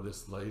 you know,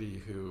 this lady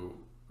who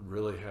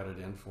really had it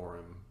in for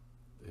him,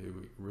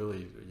 who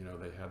really, you know,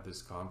 they had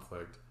this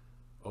conflict,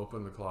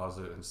 opened the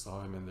closet and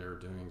saw him in there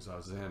doing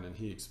zazen, and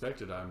he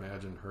expected, I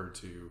imagine, her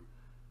to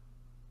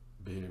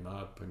beat him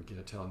up and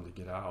tell him to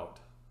get out,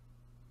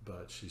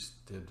 but she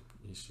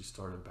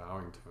started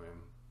bowing to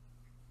him.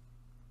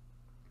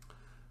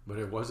 But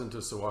it wasn't to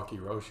Sawaki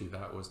Roshi,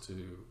 that was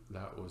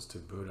to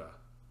Buddha,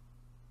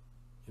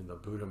 in the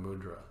Buddha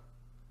Mudra.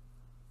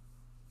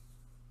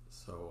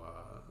 So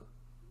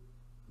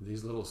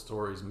these little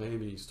stories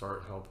maybe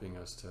start helping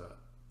us to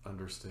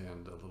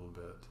understand a little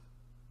bit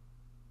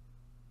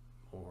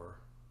more.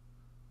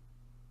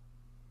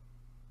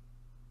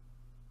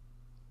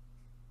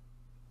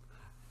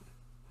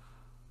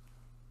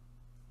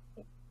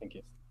 Thank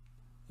you.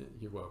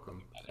 You're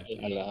welcome.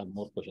 I'll have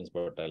more questions,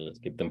 but I'll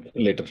skip them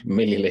later.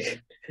 Mainly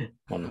like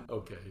on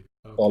Okay.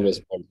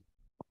 always,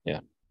 yeah,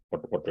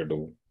 what to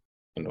do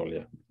and all.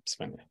 Yeah, it's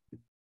fine.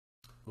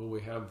 Well,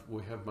 we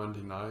have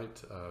Monday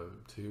night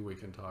too. We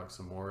can talk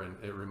some more, and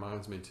it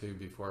reminds me too,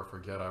 before I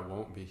forget, I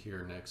won't be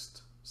here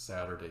next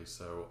Saturday,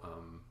 so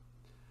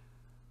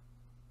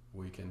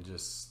we can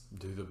just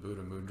do the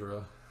Buddha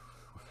Mudra,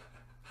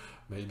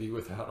 maybe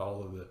without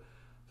all of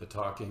the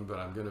talking. But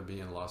I'm going to be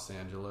in Los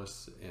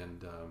Angeles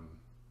and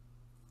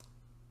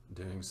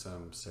doing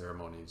some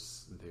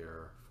ceremonies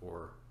there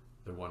for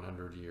the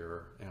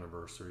 100-year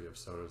anniversary of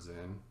Soto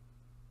Zen,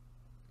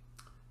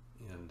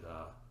 and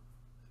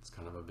it's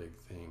kind of a big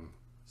thing.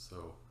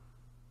 So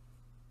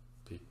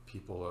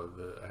people,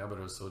 the abbot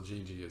of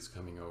Sojiji is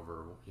coming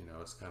over. You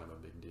know, it's kind of a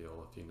big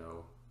deal if you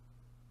know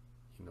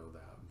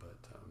that.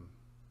 But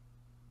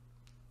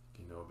if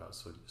you know about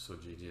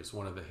Sojiji, it's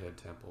one of the head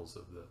temples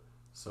of the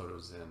Soto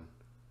Zen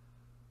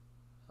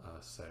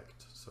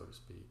sect, so to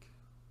speak.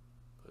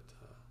 But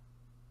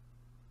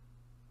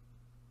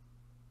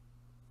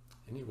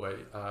anyway,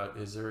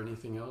 is there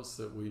anything else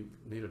that we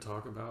need to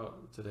talk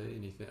about today?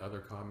 Anything, other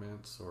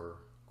comments or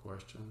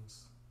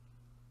questions?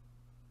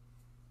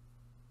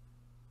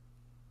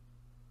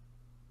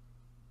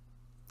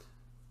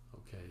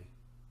 Okay,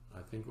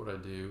 I think what I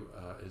do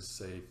is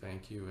say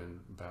thank you and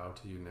bow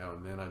to you now,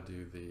 and then I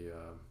do the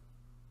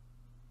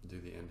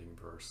ending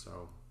verse.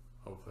 So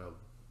hopefully I'll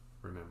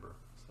remember.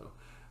 So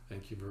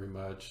thank you very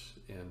much,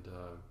 and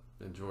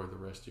enjoy the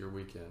rest of your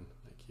weekend.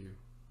 Thank you.